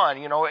goes on,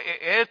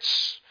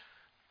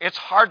 it's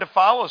hard to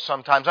follow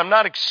sometimes. I'm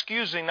not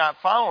excusing not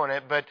following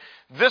it, but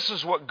this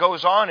is what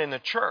goes on in the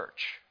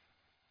church.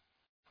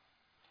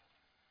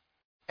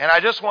 And I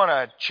just want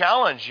to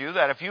challenge you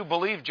that if you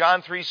believe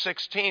John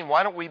 3:16,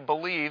 why don't we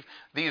believe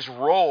these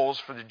roles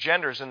for the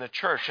genders in the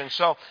church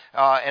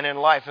and in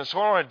life? And so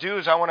what I want to do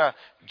is I want to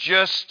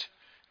just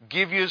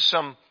give you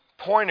some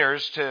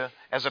pointers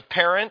as a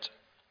parent,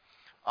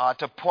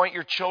 to point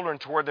your children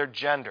toward their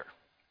gender.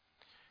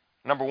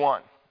 Number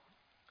one,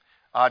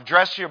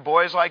 dress your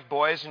boys like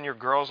boys and your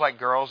girls like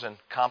girls and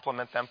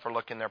compliment them for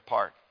looking their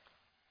part.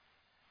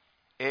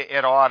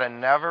 It ought to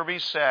never be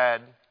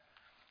said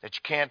that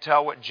you can't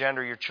tell what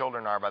gender your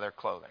children are by their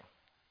clothing.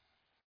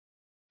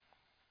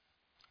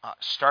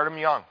 Start them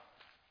young.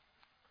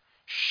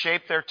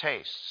 Shape their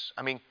tastes.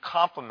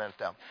 Compliment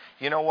them.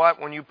 You know what?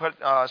 When you put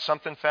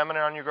something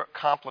feminine on your girl,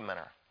 compliment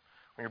her.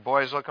 When your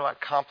boys look alike,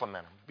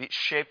 compliment them.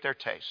 Shape their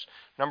taste.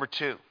 Number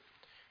two,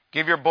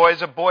 give your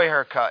boys a boy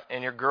haircut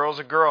and your girls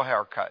a girl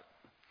haircut.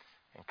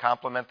 And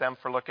compliment them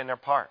for looking their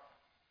part.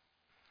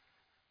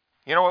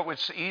 You know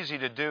what's easy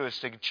to do is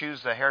to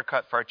choose the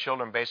haircut for our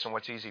children based on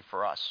what's easy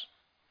for us.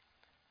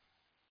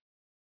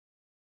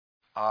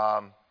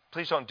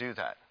 Please don't do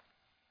that.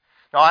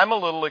 Now, I'm a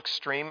little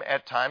extreme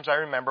at times. I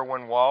remember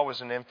when Wall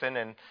was an infant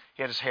and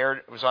he had his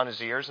hair was on his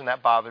ears, and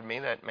that bothered me.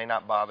 That may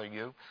not bother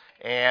you.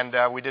 And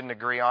we didn't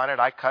agree on it.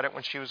 I cut it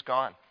when she was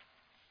gone.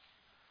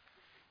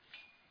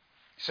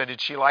 He said, did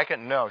she like it?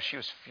 No, she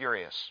was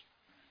furious.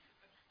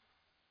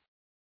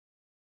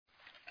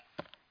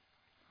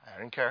 I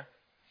didn't care.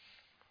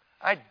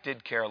 I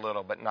did care a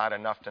little, but not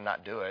enough to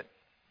not do it.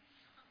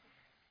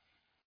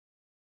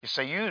 You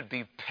say, you'd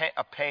be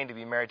a pain to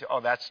be married to.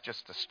 Oh, that's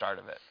just the start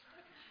of it.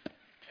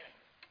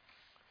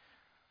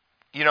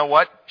 You know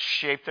what?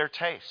 Shape their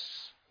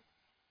tastes.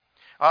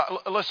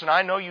 Listen,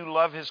 I know you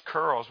love his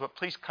curls, but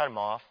please cut them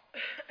off.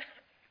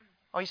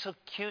 Oh, he's so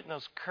cute in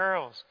those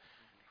curls.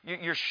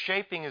 You're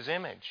shaping his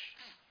image.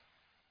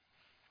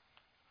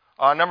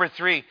 Number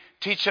three,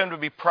 teach them to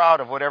be proud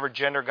of whatever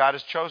gender God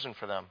has chosen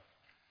for them.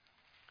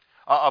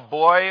 A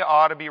boy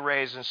ought to be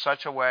raised in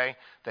such a way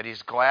that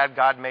he's glad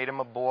God made him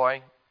a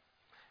boy,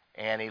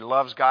 and he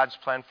loves God's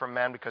plan for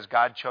men because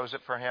God chose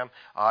it for him.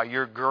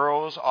 Your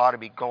girls ought to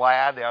be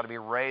glad. They ought to be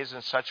raised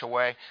in such a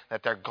way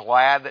that they're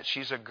glad that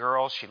she's a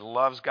girl. She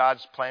loves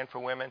God's plan for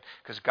women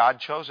because God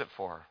chose it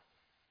for her.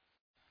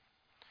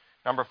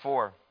 Number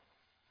 4,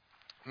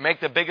 make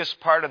the biggest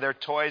part of their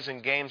toys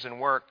and games and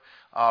work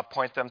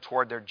point them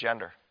toward their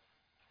gender.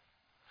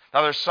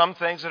 Now, there's some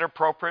things that are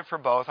appropriate for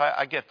both.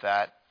 I get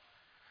that.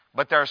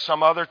 But there are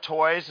some other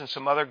toys and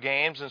some other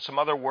games and some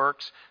other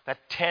works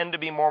that tend to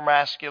be more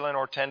masculine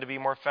or tend to be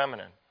more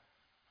feminine.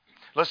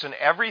 Listen,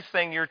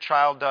 everything your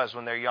child does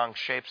when they're young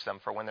shapes them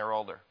for when they're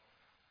older.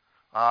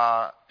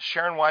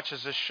 Sharon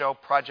watches this show,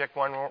 Project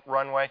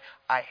Runway.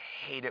 I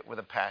hate it with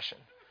a passion.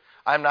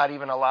 I'm not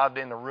even allowed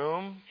in the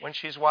room when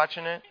she's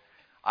watching it.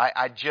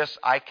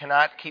 I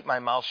cannot keep my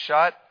mouth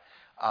shut.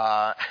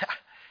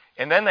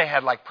 And then they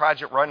had like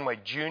Project Runway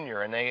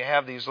Junior, and they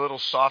have these little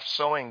soft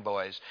sewing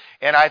boys.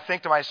 And I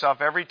think to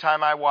myself, every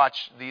time I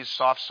watch these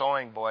soft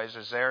sewing boys,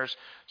 is there's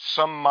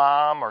some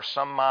mom or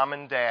some mom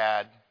and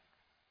dad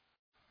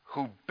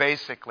who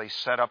basically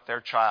set up their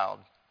child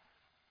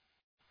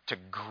to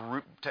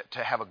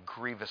have a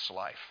grievous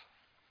life.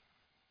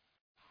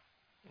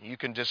 You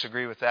can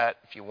disagree with that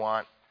if you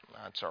want.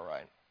 That's all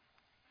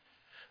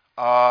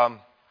right.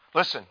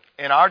 Listen,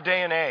 in our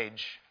day and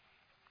age,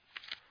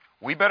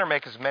 we better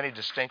make as many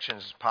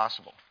distinctions as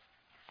possible.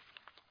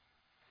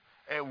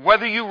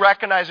 Whether you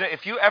recognize it,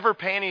 if you ever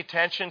pay any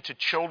attention to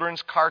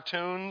children's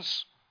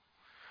cartoons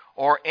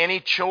or any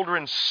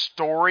children's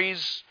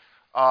stories,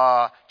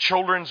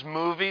 children's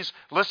movies,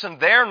 listen,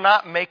 they're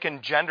not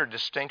making gender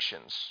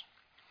distinctions.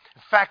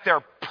 In fact,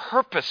 they're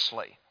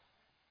purposely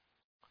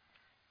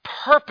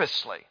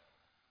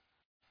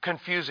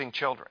confusing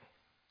children.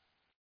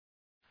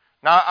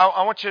 Now,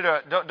 I want you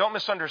to, don't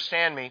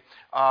misunderstand me.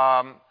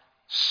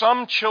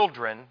 Some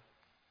children,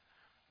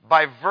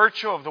 by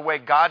virtue of the way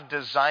God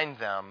designed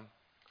them,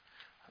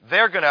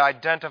 they're going to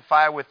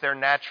identify with their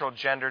natural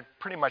gender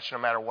pretty much no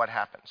matter what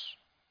happens.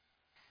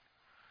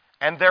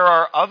 And there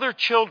are other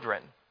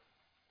children,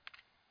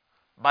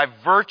 by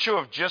virtue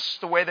of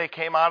just the way they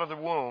came out of the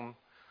womb,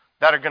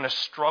 that are going to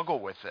struggle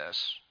with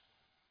this.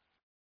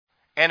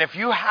 And if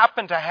you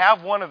happen to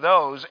have one of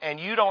those and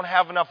you don't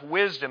have enough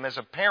wisdom as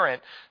a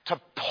parent to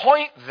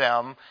point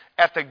them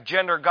at the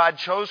gender God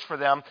chose for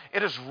them,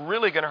 it is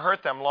really going to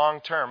hurt them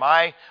long term.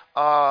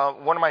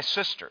 One of my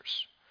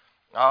sisters,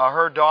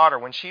 her daughter,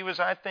 when she was,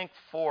 I think,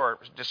 4,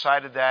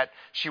 decided that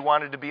she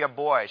wanted to be a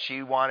boy.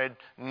 She wanted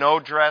no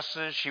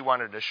dresses. She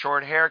wanted a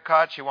short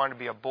haircut. She wanted to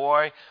be a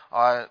boy.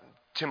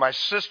 To my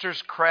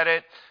sister's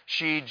credit,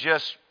 she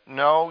just,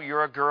 no,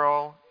 you're a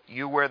girl.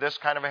 You wear this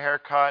kind of a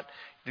haircut.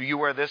 Do you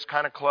wear this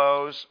kind of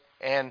clothes?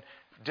 And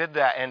did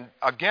that. And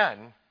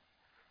again,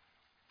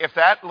 if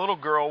that little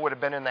girl would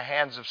have been in the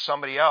hands of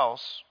somebody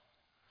else,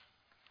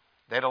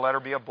 they'd have let her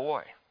be a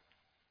boy.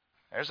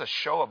 There's a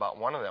show about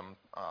one of them,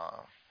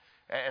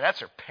 and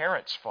that's her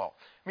parents' fault.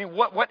 I mean,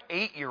 what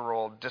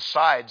 8-year-old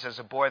decides as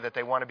a boy that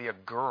they want to be a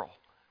girl?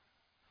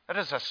 That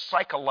is a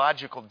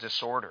psychological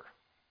disorder.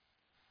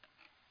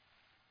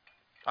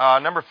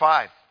 Number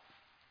 5,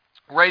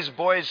 raise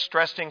boys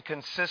stressing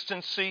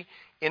consistency,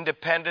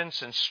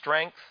 independence, and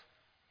strength.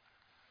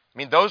 I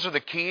mean, those are the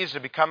keys to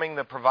becoming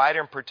the provider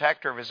and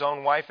protector of his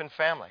own wife and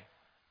family.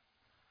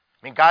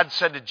 I mean, God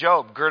said to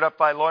Job, gird up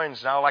thy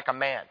loins now like a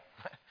man.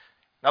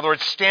 In other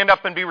words, stand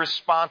up and be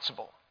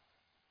responsible.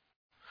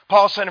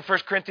 Paul said in 1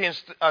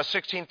 Corinthians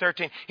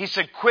 16:13, he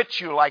said,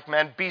 quit you like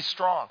men, be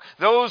strong.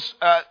 Those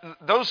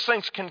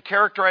things can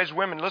characterize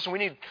women. Listen, we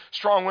need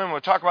strong women.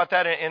 We'll talk about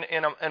that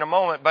in a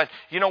moment. But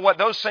you know what?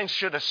 Those things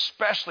should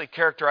especially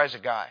characterize a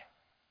guy.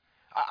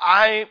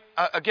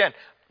 Again,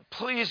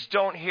 please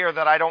don't hear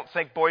that I don't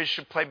think boys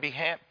should play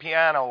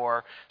piano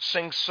or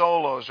sing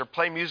solos or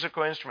play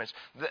musical instruments.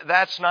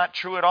 That's not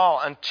true at all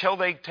until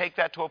they take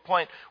that to a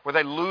point where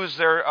they lose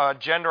their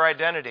gender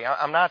identity.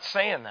 I'm not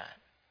saying that.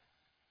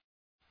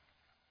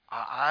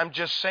 I'm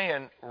just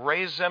saying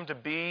raise them to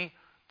be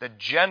the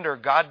gender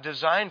God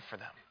designed for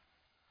them.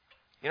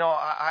 You know,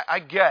 I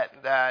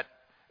get that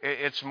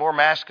it's more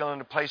masculine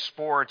to play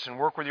sports and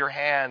work with your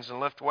hands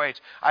and lift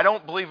weights. I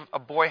don't believe a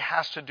boy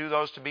has to do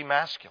those to be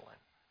masculine.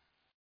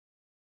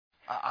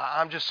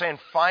 I'm just saying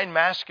find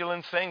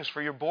masculine things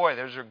for your boy.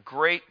 Those are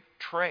great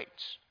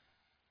traits.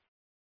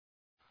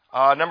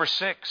 Number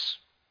 6,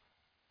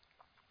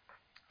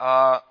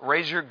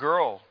 raise your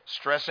girl,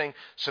 stressing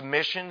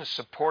submission, the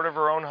support of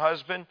her own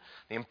husband,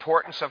 the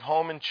importance of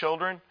home and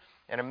children,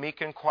 and a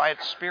meek and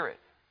quiet spirit.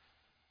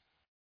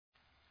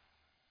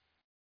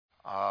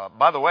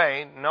 By the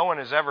way, no one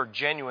is ever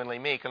genuinely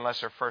meek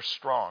unless they're first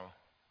strong.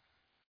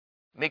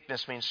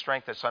 Meekness means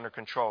strength that's under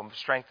control,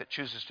 strength that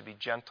chooses to be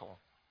gentle.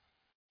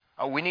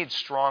 We need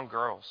strong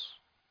girls.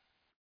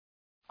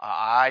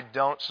 I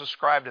don't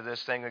subscribe to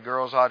this thing that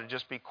girls ought to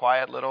just be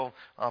quiet little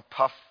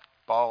puff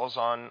balls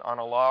on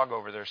a log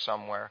over there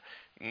somewhere.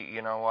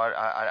 You know what?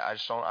 I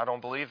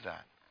don't believe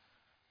that.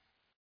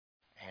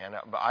 And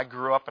I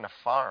grew up in a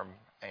farm.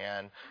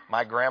 And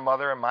my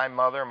grandmother and my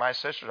mother and my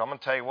sisters, I'm going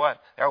to tell you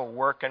what, they were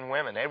working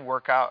women. They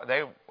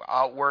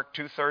outwork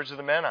 2/3 of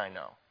the men I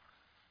know.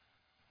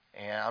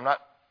 And I'm not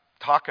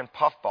talking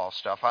puffball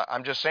stuff.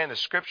 I'm just saying the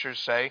scriptures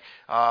say,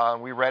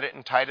 we read it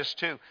in Titus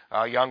 2,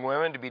 young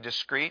women to be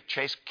discreet,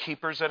 chaste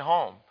keepers at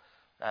home.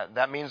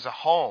 That means the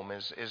home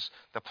is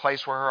the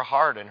place where her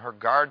heart and her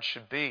guard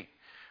should be.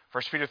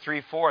 1 Peter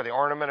 3:4, the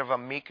ornament of a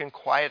meek and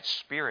quiet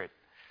spirit.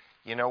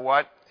 You know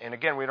what? And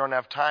again, we don't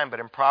have time, but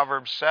in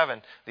Proverbs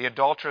 7, the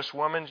adulterous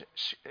woman,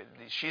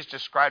 she's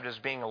described as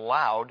being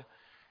loud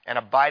and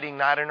abiding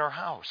not in her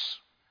house.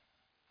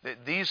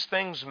 These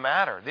things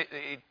matter.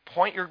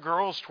 Point your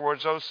girls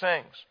towards those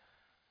things.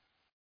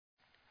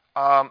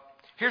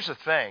 Here's the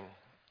thing,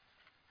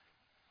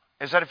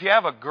 is that if you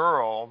have a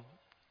girl,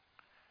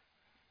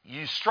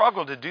 you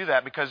struggle to do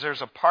that because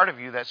there's a part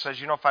of you that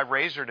says, you know, if I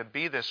raise her to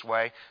be this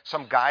way,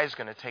 some guy's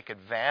going to take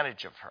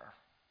advantage of her.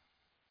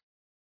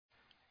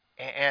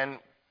 And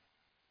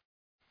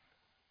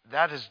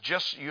that is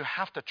just, you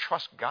have to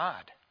trust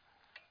God.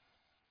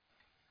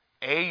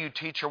 You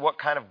teach her what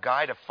kind of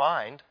guy to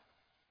find.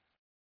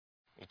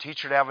 You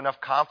teach her to have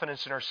enough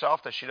confidence in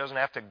herself that she doesn't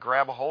have to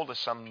grab a hold of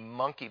some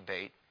monkey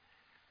bait.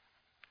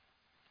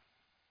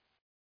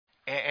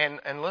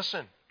 And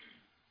listen,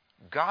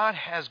 God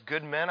has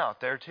good men out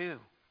there too.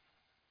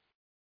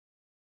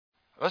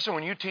 Listen,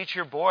 when you teach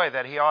your boy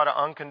that he ought to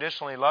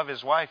unconditionally love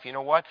his wife, you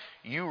know what?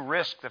 You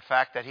risk the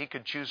fact that he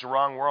could choose the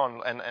wrong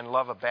world and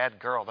love a bad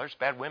girl. There's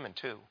bad women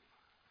too.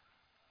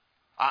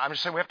 I'm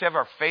just saying we have to have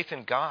our faith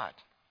in God.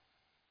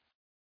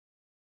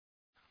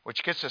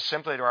 Which gets us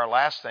simply to our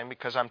last thing,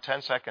 because I'm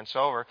 10 seconds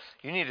over.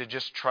 You need to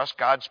just trust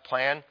God's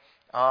plan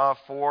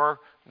for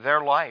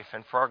their life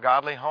and for our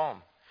godly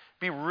home.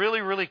 Be really,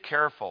 really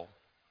careful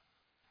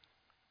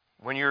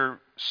when your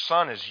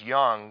son is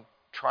young,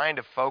 trying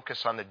to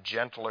focus on the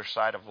gentler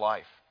side of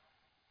life.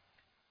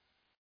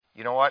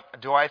 You know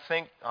what? Do I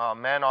think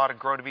men ought to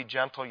grow to be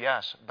gentle?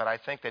 Yes, but I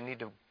think they need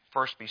to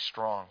first be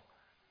strong.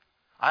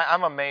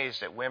 I'm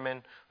amazed at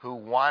women who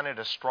wanted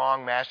a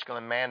strong,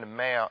 masculine man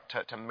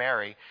to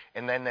marry,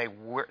 and then they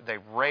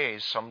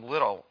raise some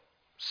little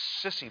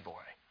sissy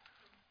boy.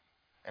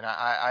 And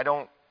I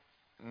don't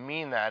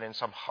mean that in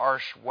some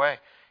harsh way.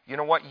 You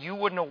know what? You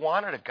wouldn't have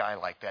wanted a guy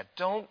like that.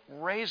 Don't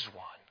raise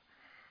one.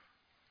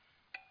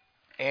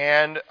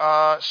 And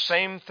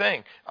same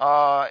thing.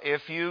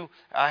 If you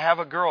have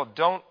a girl,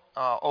 don't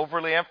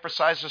overly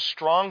emphasize the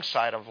strong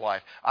side of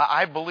life.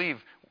 I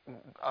believe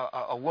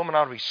a woman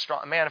ought to be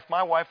strong. Man, if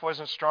my wife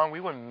wasn't strong, we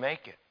wouldn't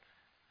make it.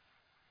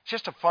 She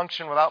has to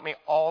function without me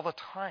all the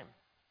time.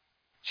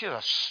 She's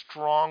a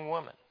strong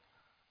woman.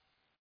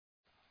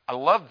 I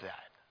love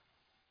that.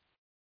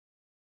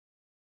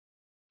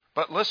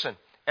 But listen,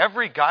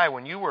 every guy,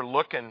 when you were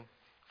looking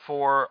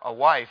for a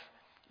wife,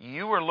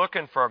 you were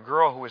looking for a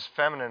girl who was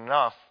feminine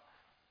enough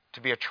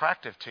to be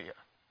attractive to you.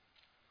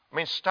 I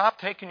mean, stop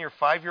taking your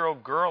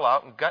 5-year-old girl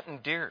out and gutting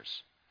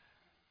deers.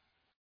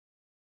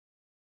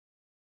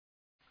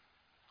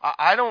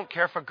 I don't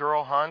care if a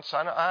girl hunts.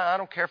 I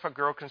don't care if a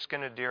girl can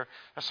skin a deer.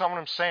 That's not what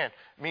I'm saying.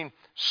 I mean,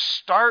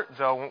 start,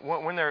 though,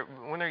 when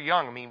they're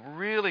young. I mean,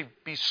 really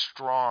be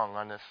strong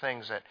on the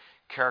things that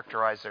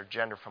characterize their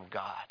gender from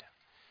God.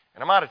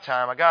 And I'm out of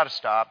time. I got to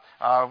stop.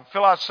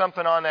 Fill out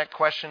something on that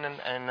question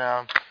and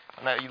on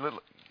that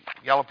little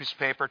yellow piece of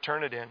paper.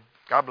 Turn it in.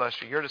 God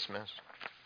bless you. You're dismissed.